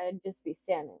anything and I'd just be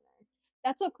standing there.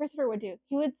 That's what Christopher would do.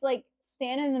 He would like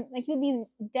stand in the, like he would be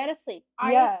dead asleep,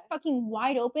 eyes fucking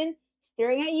wide open,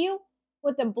 staring at you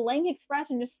with a blank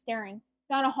expression, just staring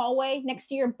down a hallway next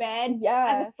to your bed,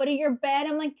 at the foot of your bed.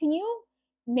 I'm like, can you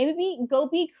maybe go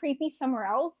be creepy somewhere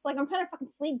else? Like, I'm trying to fucking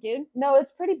sleep, dude. No,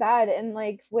 it's pretty bad. And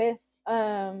like with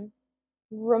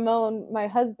Ramon, my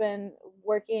husband,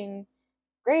 working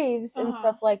graves and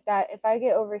stuff like that, if I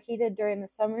get overheated during the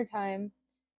summertime,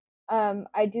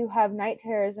 I do have night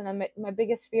terrors, and my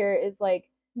biggest fear is like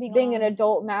being an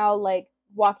adult now, like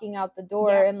walking out the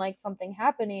door and like something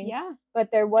happening. Yeah.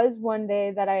 But there was one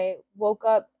day that I woke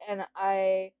up and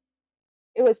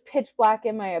it was pitch black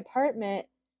in my apartment,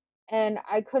 and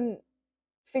I couldn't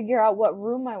figure out what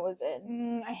room I was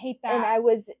in. I hate that. And I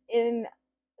was in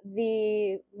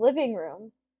the living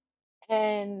room,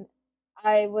 and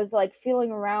I was like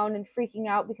feeling around and freaking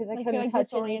out because I couldn't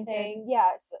touch anything.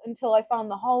 Yes, until I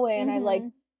found the hallway and I like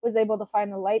was able to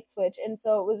find the light switch. And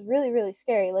so it was really, really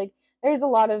scary. Like, there's a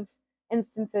lot of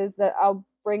instances that I'll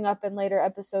bring up in later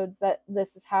episodes that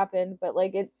this has happened, but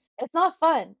like it's not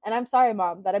fun. And I'm sorry,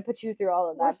 Mom, that I put you through all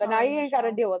of that. But now you ain't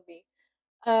gotta deal with me.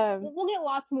 We'll get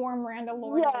lots more, Miranda.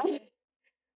 Lord. Yeah.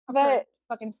 But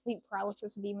fucking sleep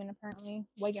paralysis demon apparently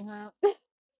waking her up.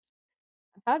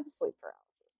 I had sleep paralysis.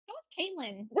 That was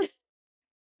Caitlin.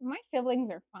 My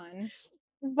siblings are fun.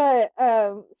 But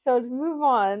so to move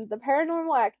on, the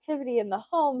paranormal activity in the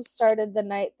home started the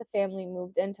night the family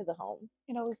moved into the home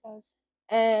It always does.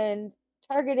 and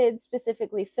targeted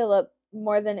specifically Philip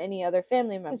more than any other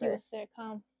family Because he member. was sick,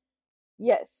 huh?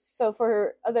 Yes. So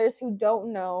for others who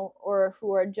don't know or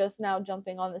who are just now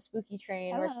jumping on the spooky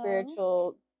train or Hello.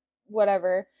 spiritual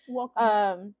whatever,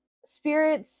 Welcome.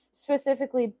 spirits,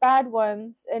 specifically bad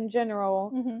ones in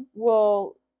general,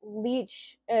 will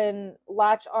leech and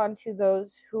latch onto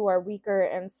those who are weaker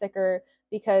and sicker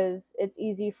because it's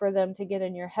easy for them to get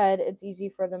in your head. It's easy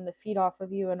for them to feed off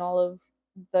of you and all of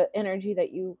the energy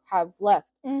that you have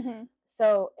left.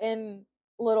 So in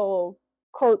little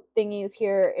quote thingies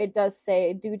here, it does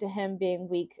say due to him being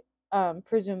weak,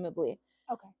 presumably.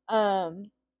 Okay.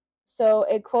 So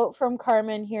a quote from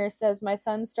Carmen here says, "My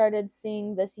son started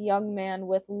seeing this young man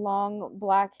with long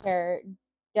black hair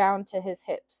down to his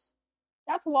hips."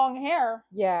 That's long hair.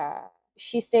 Yeah.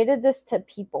 She stated this to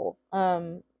People,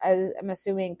 as I'm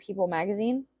assuming People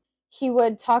magazine. "He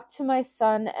would talk to my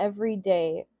son every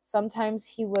day. Sometimes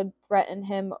he would threaten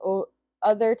him.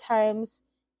 Other times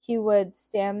he would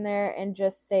stand there and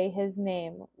just say his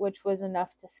name, which was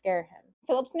enough to scare him."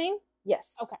 Philip's name?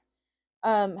 Yes. Okay.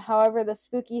 However, the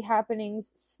spooky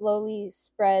happenings slowly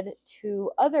spread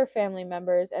to other family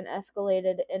members and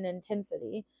escalated in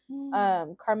intensity.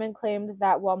 Carmen claimed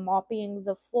that while mopping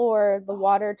the floor, the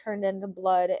water turned into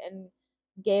blood and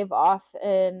gave off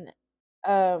an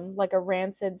like a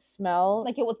rancid smell.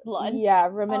 Like it was blood? Yeah,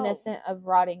 reminiscent of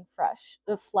rotting flesh.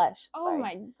 Oh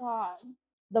my god.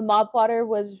 The mop water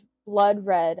was blood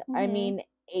red. I mean,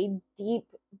 a deep,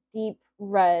 deep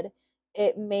red.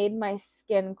 It made my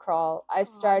skin crawl. I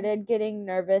started getting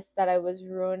nervous that I was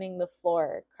ruining the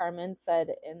floor, Carmen said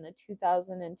in the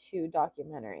 2002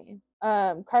 documentary.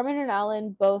 Carmen and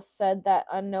Alan both said that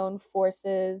unknown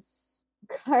forces.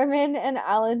 Carmen and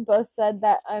Alan both said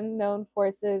that unknown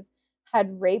forces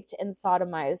had raped and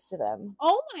sodomized them.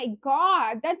 Oh my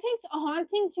god. That takes a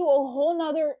haunting to a whole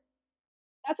nother.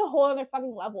 That's a whole other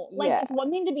fucking level. Like, Yeah. it's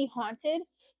one thing to be haunted,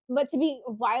 but to be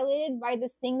violated by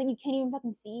this thing that you can't even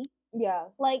fucking see. Yeah.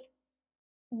 Like,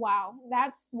 wow.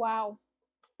 That's wow.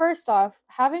 First off,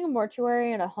 having a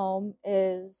mortuary in a home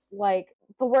is like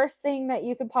the worst thing that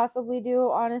you could possibly do,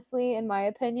 honestly, in my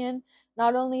opinion.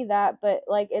 Not only that, but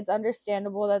like it's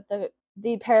understandable that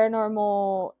the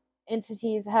paranormal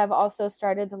entities have also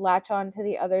started to latch on to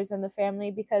the others in the family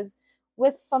because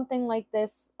with something like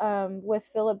this, with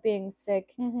Philip being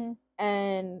sick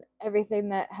and everything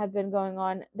that had been going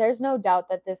on, there's no doubt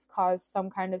that this caused some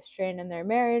kind of strain in their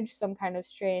marriage, some kind of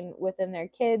strain within their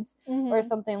kids, or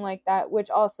something like that, which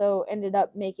also ended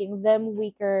up making them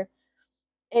weaker.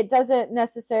 It doesn't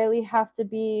necessarily have to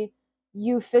be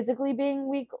you physically being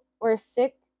weak or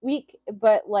weak,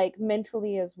 but like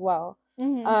mentally as well.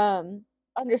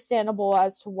 Understandable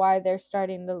as to why they're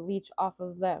starting to leech off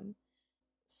of them.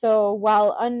 So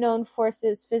while unknown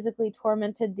forces physically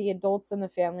tormented the adults in the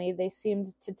family, they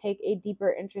seemed to take a deeper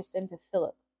interest into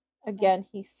Philip. Again,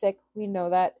 he's sick. We know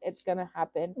that it's going to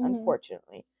happen,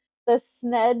 unfortunately. The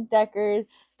Snedekers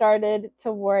started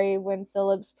to worry when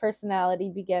Philip's personality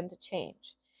began to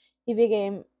change. He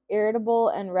became irritable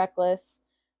and reckless,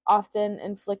 often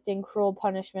inflicting cruel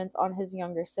punishments on his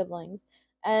younger siblings.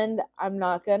 And I'm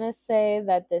not going to say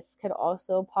that this could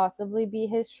also possibly be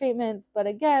his treatments, but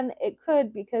again, it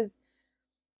could because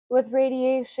with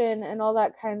radiation and all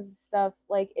that kinds of stuff,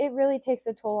 like it really takes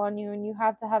a toll on you and you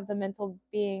have to have the mental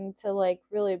being to like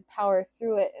really power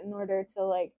through it in order to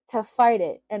like to fight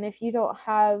it. And if you don't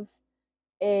have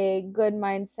a good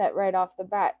mindset right off the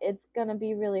bat, it's going to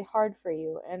be really hard for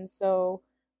you. And so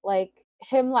like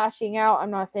him lashing out,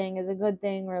 I'm not saying is a good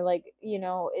thing or like,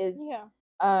 is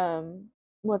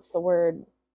what's the word?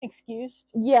 Excused?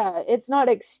 Yeah, it's not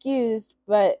excused,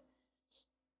 but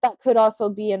that could also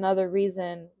be another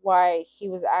reason why he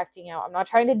was acting out. I'm not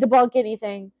trying to debunk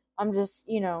anything. I'm just,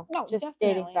 No, just definitely.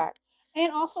 stating facts.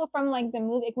 And also from like the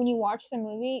movie, like when you watch the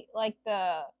movie, like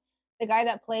the guy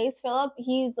that plays Philip,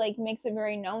 he's like makes it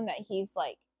very known that he's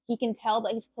like he can tell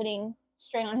that he's putting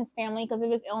strain on his family because of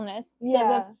his illness.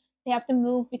 Because of they have to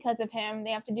move because of him.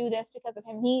 They have to do this because of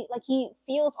him. He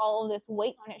feels all of this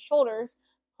weight on his shoulders,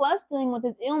 plus dealing with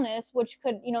his illness, which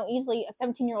could, easily a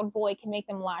 17-year-old boy can make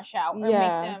them lash out or make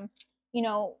them,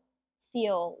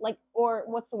 feel like, or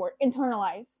what's the word,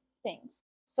 internalize things.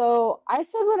 So I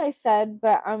said what I said,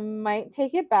 but I might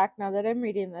take it back now that I'm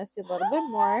reading this a little bit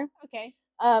more. Okay.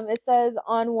 It says,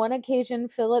 on one occasion,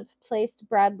 Philip placed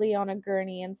Bradley on a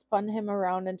gurney and spun him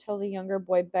around until the younger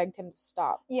boy begged him to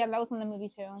stop. Yeah, that was in the movie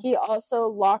too. He also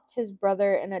locked his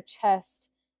brother in a chest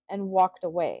and walked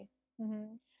away.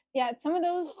 Yeah, some of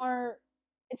those are.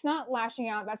 It's not lashing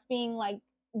out. That's being like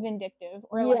vindictive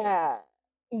or Yeah.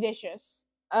 like vicious.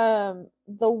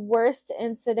 The worst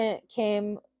incident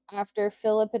came after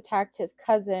Philip attacked his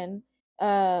cousin,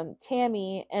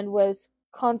 Tammy, and was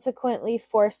consequently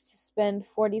forced to spend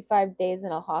 45 days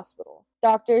in a hospital.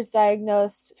 Doctors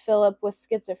diagnosed Philip with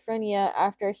schizophrenia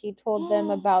after he told them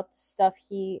about the stuff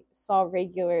he saw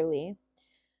regularly.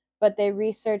 But they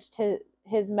researched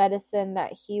his medicine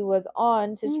that he was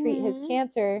on to treat his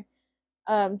cancer,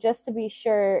 just to be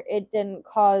sure it didn't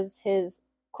cause his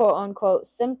quote unquote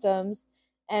symptoms,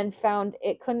 and found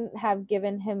it couldn't have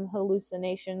given him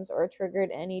hallucinations or triggered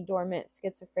any dormant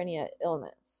schizophrenia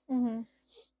illness.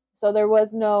 So there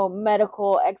was no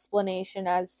medical explanation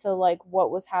as to like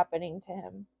what was happening to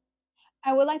him.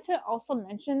 I would like to also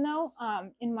mention though,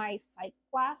 in my psych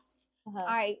class,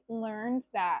 I learned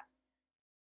that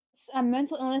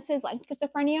mental illnesses like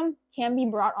schizophrenia can be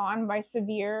brought on by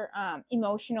severe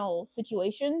emotional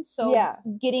situations. So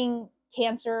getting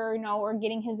cancer, or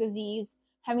getting his disease,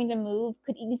 having to move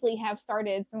could easily have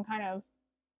started some kind of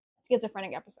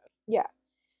schizophrenic episode. Yeah.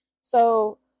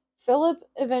 So Philip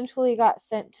eventually got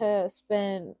sent to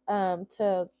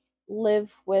to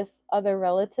live with other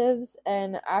relatives,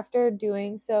 and after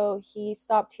doing so, he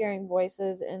stopped hearing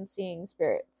voices and seeing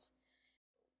spirits.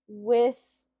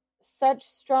 With such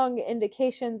strong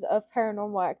indications of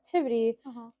paranormal activity,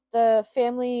 the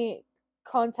family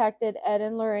contacted Ed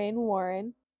and Lorraine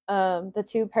Warren, the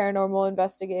two paranormal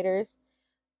investigators,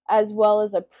 as well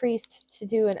as a priest to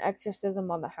do an exorcism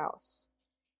on the house.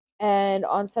 And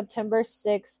on September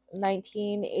 6th,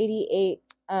 1988,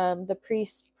 the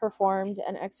priest performed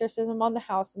an exorcism on the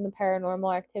house, and the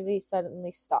paranormal activity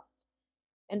suddenly stopped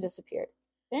and disappeared.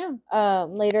 Damn.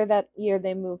 Later that year,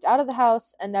 they moved out of the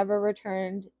house and never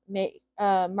returned,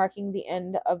 marking the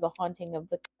end of the haunting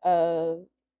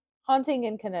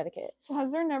in Connecticut. So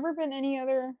has there never been any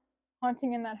other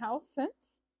haunting in that house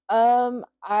since?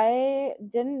 I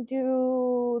didn't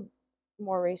do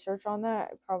more research on that.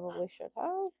 I probably should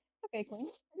have. Okay, Queen.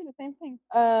 I did the same thing.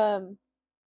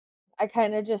 I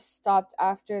kind of just stopped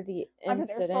after the incident.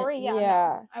 After their story, yeah.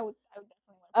 No, I would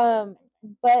definitely.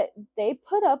 But they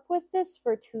put up with this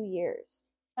for 2 years.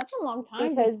 That's a long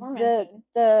time because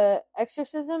the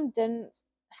exorcism didn't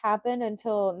happen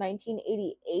until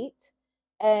 1988,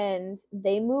 and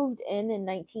they moved in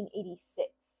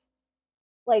 1986.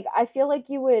 Like, I feel like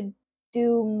you would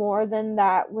do more than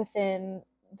that within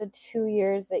the 2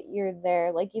 years that you're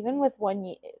there. Like, even with 1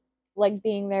 year, like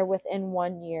being there within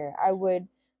 1 year, I would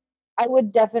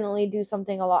definitely do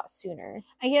something a lot sooner.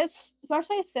 I guess,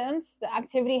 especially since the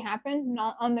activity happened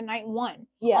not on the night one.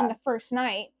 Yeah. On the first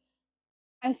night,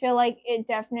 I feel like it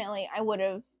definitely, I would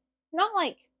have not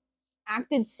like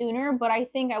acted sooner, but I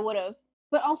think I would have.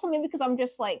 But also maybe because I'm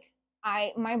just like,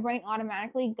 my brain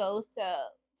automatically goes to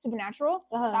supernatural.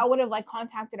 So I would have like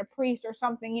contacted a priest or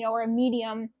something, or a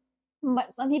medium.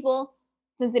 But some people,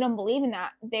 since they don't believe in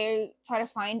that, they try to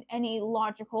find any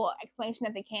logical explanation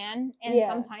that they can. And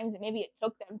sometimes maybe it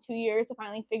took them 2 years to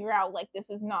finally figure out like this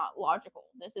is not logical.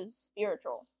 This is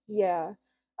spiritual. Yeah.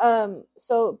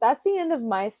 So that's the end of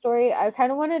my story. I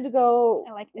kind of wanted to go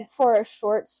for a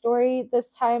short story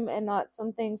this time and not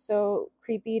something so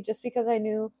creepy, just because I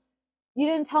knew you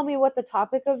didn't tell me what the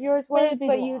topic of yours was,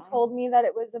 but you told me that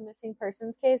it was a missing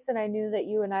persons case, and I knew that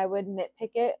you and I would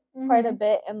nitpick it quite a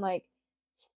bit and like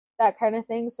that kind of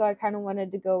thing. So I kind of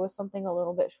wanted to go with something a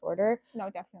little bit shorter. No,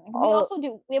 definitely.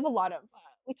 We have a lot of,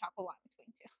 we talk a lot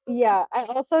between two. Yeah, I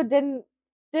also didn't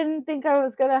think I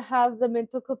was gonna have the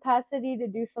mental capacity to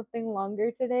do something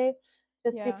longer today,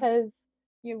 just because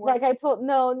like I told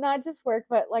not just work,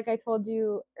 but like I told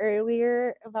you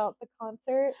earlier about the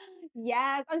concert.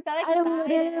 Yes, I'm so excited. I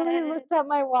literally looked at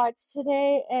my watch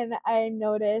today and I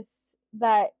noticed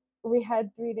that we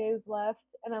had 3 days left,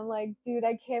 and I'm like, dude,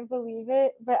 I can't believe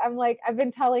it. But I'm like, I've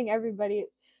been telling everybody.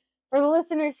 For the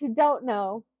listeners who don't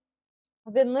know,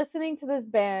 I've been listening to this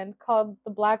band called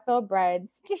the Black Veil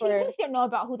Brides. You don't know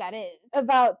about who that is.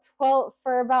 About 12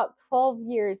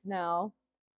 years now.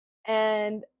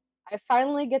 And I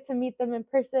finally get to meet them in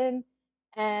person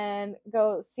and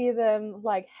go see them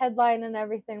like headline and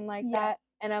everything like that.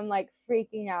 And I'm like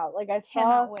freaking out. Like I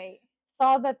saw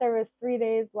that there was 3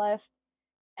 days left,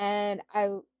 and I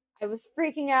was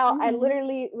freaking out. I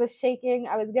literally was shaking.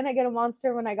 I was gonna get a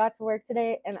Monster when I got to work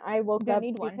today, and I woke up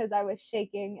because I was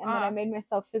shaking, and then I made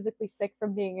myself physically sick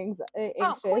from being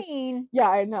anxious. Queen. Yeah,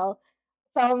 I know.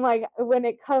 So I'm like, when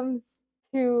it comes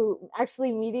to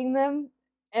actually meeting them,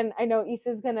 and I know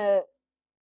Issa's gonna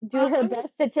do her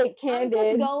best to take Candid.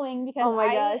 I'm just going because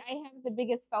I have the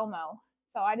biggest FOMO.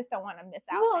 so I just don't want to miss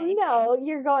out. Well, no,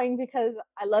 you're going because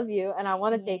I love you and I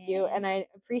want to take you, and I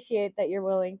appreciate that you're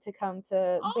willing to come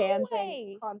to bands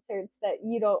and concerts that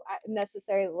you don't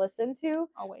necessarily listen to,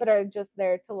 but are just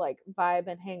there to like vibe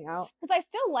and hang out. Because I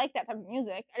still like that type of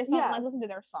music. I just don't like listen to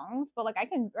their songs, but like I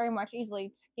can very much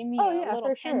easily give me a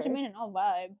little Benjamin and I'll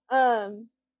vibe.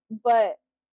 But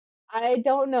I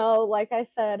don't know, like I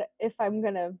said, if I'm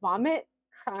gonna vomit,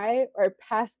 cry, or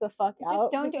pass the fuck out.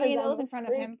 Just don't do any of those in front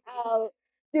of him.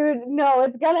 Dude, no,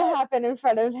 it's gonna happen in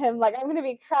front of him. Like, I'm gonna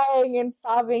be crying and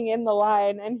sobbing in the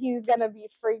line, and he's gonna be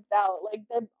freaked out. Like,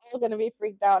 they're all gonna be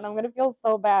freaked out, and I'm gonna feel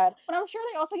so bad. But I'm sure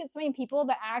they also get so many people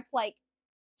that act like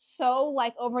so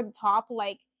like over the top,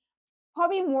 like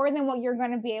probably more than what you're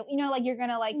gonna be able, like you're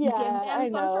gonna like give them. I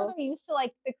know. So I'm sure they're used to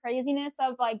like the craziness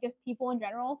of like just people in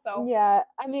general. So yeah,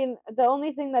 I mean, the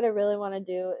only thing that I really want to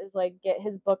do is like get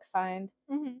his book signed,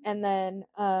 and then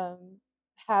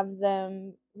have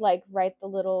them like write the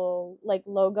little like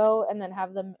logo and then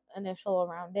have them initial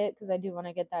around it, because I do want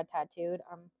to get that tattooed.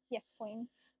 Yes, queen.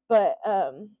 But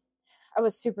I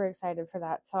was super excited for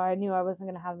that, so I knew I wasn't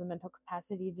gonna have the mental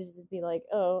capacity to just be like,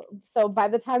 oh. So by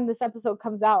the time this episode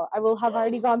comes out, I will have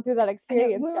already gone through that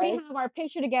experience. We already have our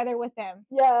picture together with them.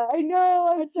 Yeah, I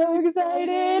know. I'm so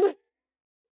excited.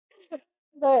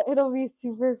 But it'll be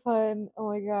super fun. Oh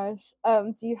my gosh.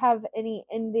 Do you have any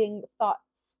ending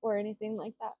thoughts or anything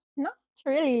like that? Not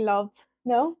really, love.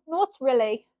 No? Not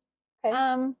really. Okay.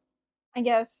 I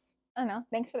guess, I don't know.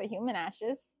 Thanks for the human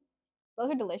ashes.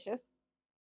 Those are delicious.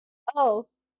 Oh,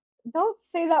 don't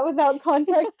say that without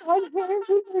context on here.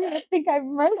 People are gonna think I've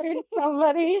murdered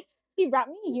somebody. She brought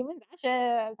me human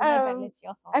ashes.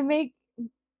 I make,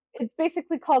 it's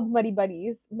basically called Muddy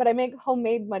Buddies, but I make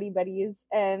homemade Muddy Buddies,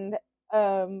 and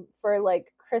for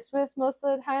like Christmas most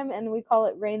of the time, and we call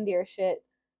it reindeer shit,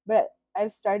 but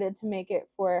I've started to make it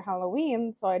for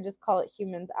Halloween, so I just call it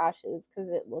humans ashes because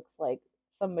it looks like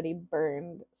somebody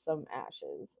burned some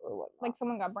ashes or whatnot. Like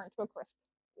someone got burnt to a crisp.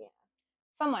 Yeah.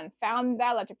 Someone found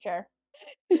that electric chair.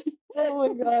 Oh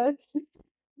my gosh.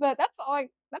 But that's like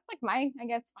my, I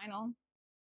guess, final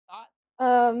thought.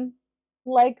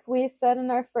 Like we said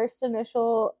in our first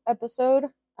initial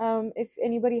episode, if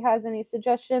anybody has any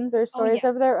suggestions or stories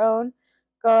of their own,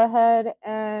 go ahead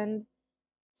and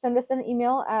send us an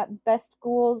email at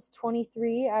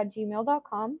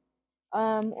bestghouls23@gmail.com.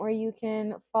 Or you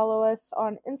can follow us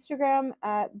on Instagram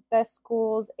at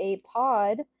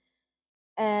bestghoulsapod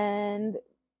and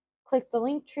click the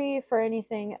link tree for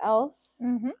anything else.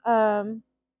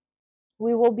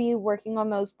 We will be working on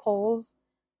those polls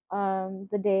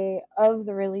the day of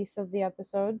the release of the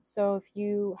episode. So if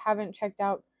you haven't checked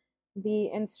out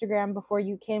the Instagram before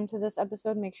you came to this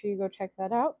episode, make sure you go check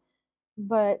that out.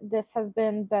 But this has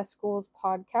been Best Schools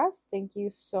Podcast. Thank you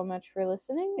so much for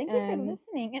listening. Thank you for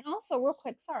listening. And also, real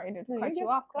quick, sorry to cut you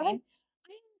off, Queen.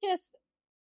 I just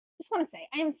want to say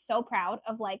I am so proud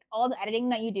of like all the editing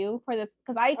that you do for this,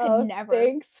 because I could never.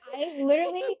 Thanks. I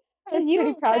literally.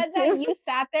 You said that you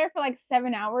sat there for like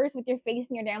 7 hours with your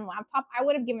face in your damn laptop. I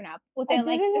would have given up within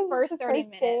like the first 30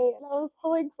 minutes. And I was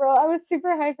like, bro, I was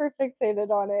super hyper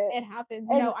fixated on it. It happens.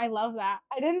 No, I love that.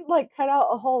 I didn't like cut out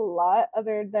a whole lot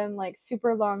other than like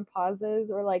super long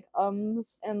pauses or like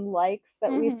and likes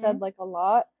that we said like a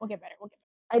lot. We'll get better.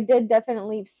 I did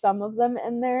definitely leave some of them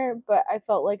in there, but I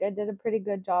felt like I did a pretty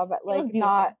good job at like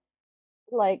not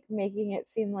like making it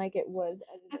seem like it was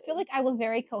edited. I feel like I was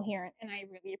very coherent, and I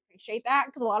really appreciate that,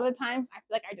 because a lot of the times I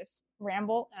feel like I just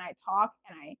ramble and I talk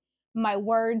and my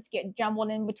words get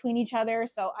jumbled in between each other.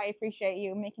 So I appreciate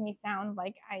you making me sound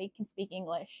like I can speak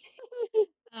English.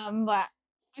 But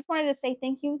I just wanted to say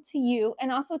thank you to you,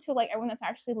 and also to like everyone that's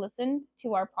actually listened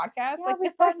to our podcast. Yeah, like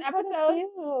the first episode,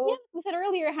 we said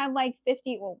earlier had like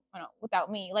 50. Well, no, without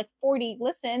me, like 40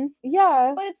 listens.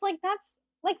 Yeah, but it's like that's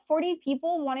like 40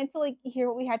 people wanted to like hear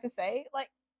what we had to say. Like,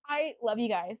 I love you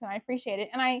guys and I appreciate it,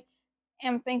 and I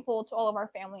am thankful to all of our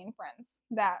family and friends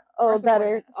that are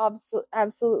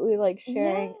absolutely like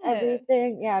sharing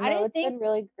everything. Yeah, no, it's been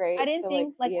really great. I didn't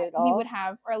think like we would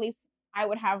have, or at least I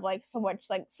would have like so much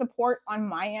like support on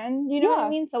my end. You know what I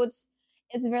mean? So it's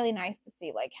really nice to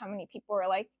see like how many people are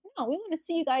like, no, we want to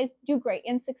see you guys do great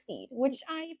and succeed, which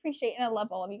I appreciate, and I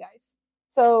love all of you guys.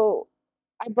 So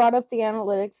I brought up the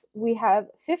analytics. We have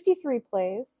 53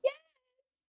 plays. Yeah.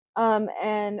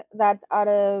 And that's out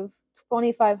of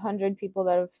 2,500 people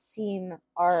that have seen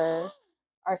our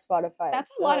Spotify.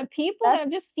 That's a lot of people that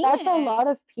have just seen it. That's a lot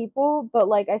of people, but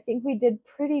like I think we did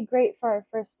pretty great for our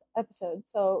first episode.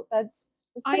 So that's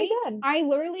pretty good. I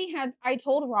literally I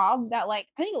told Rob that, like,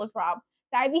 I think it was Rob,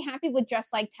 I'd be happy with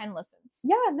just like 10 listens.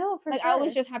 Yeah, no, for like sure. I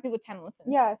was just happy with 10 listens.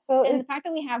 Yeah, so and the fact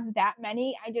that we have that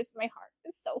many, my heart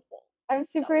is so full. I'm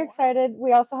super excited.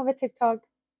 We also have a TikTok.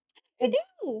 We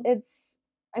do. It's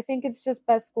I think it's just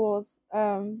Best Schools.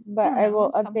 But I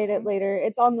will update it something. later.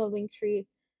 It's on the link tree.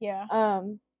 Yeah.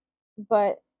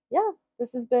 But yeah,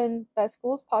 this has been Best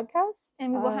Schools podcast.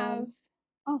 And we will have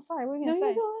oh sorry, what were you gonna say?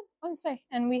 You go on. What was I gonna say?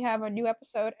 And we have a new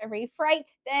episode every Fright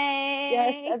Day.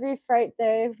 Yes, every Fright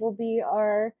Day will be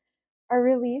our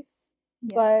release.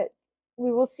 Yes. But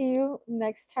we will see you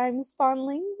next time,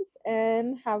 Spawnlings,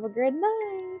 and have a good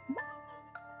night. Bye.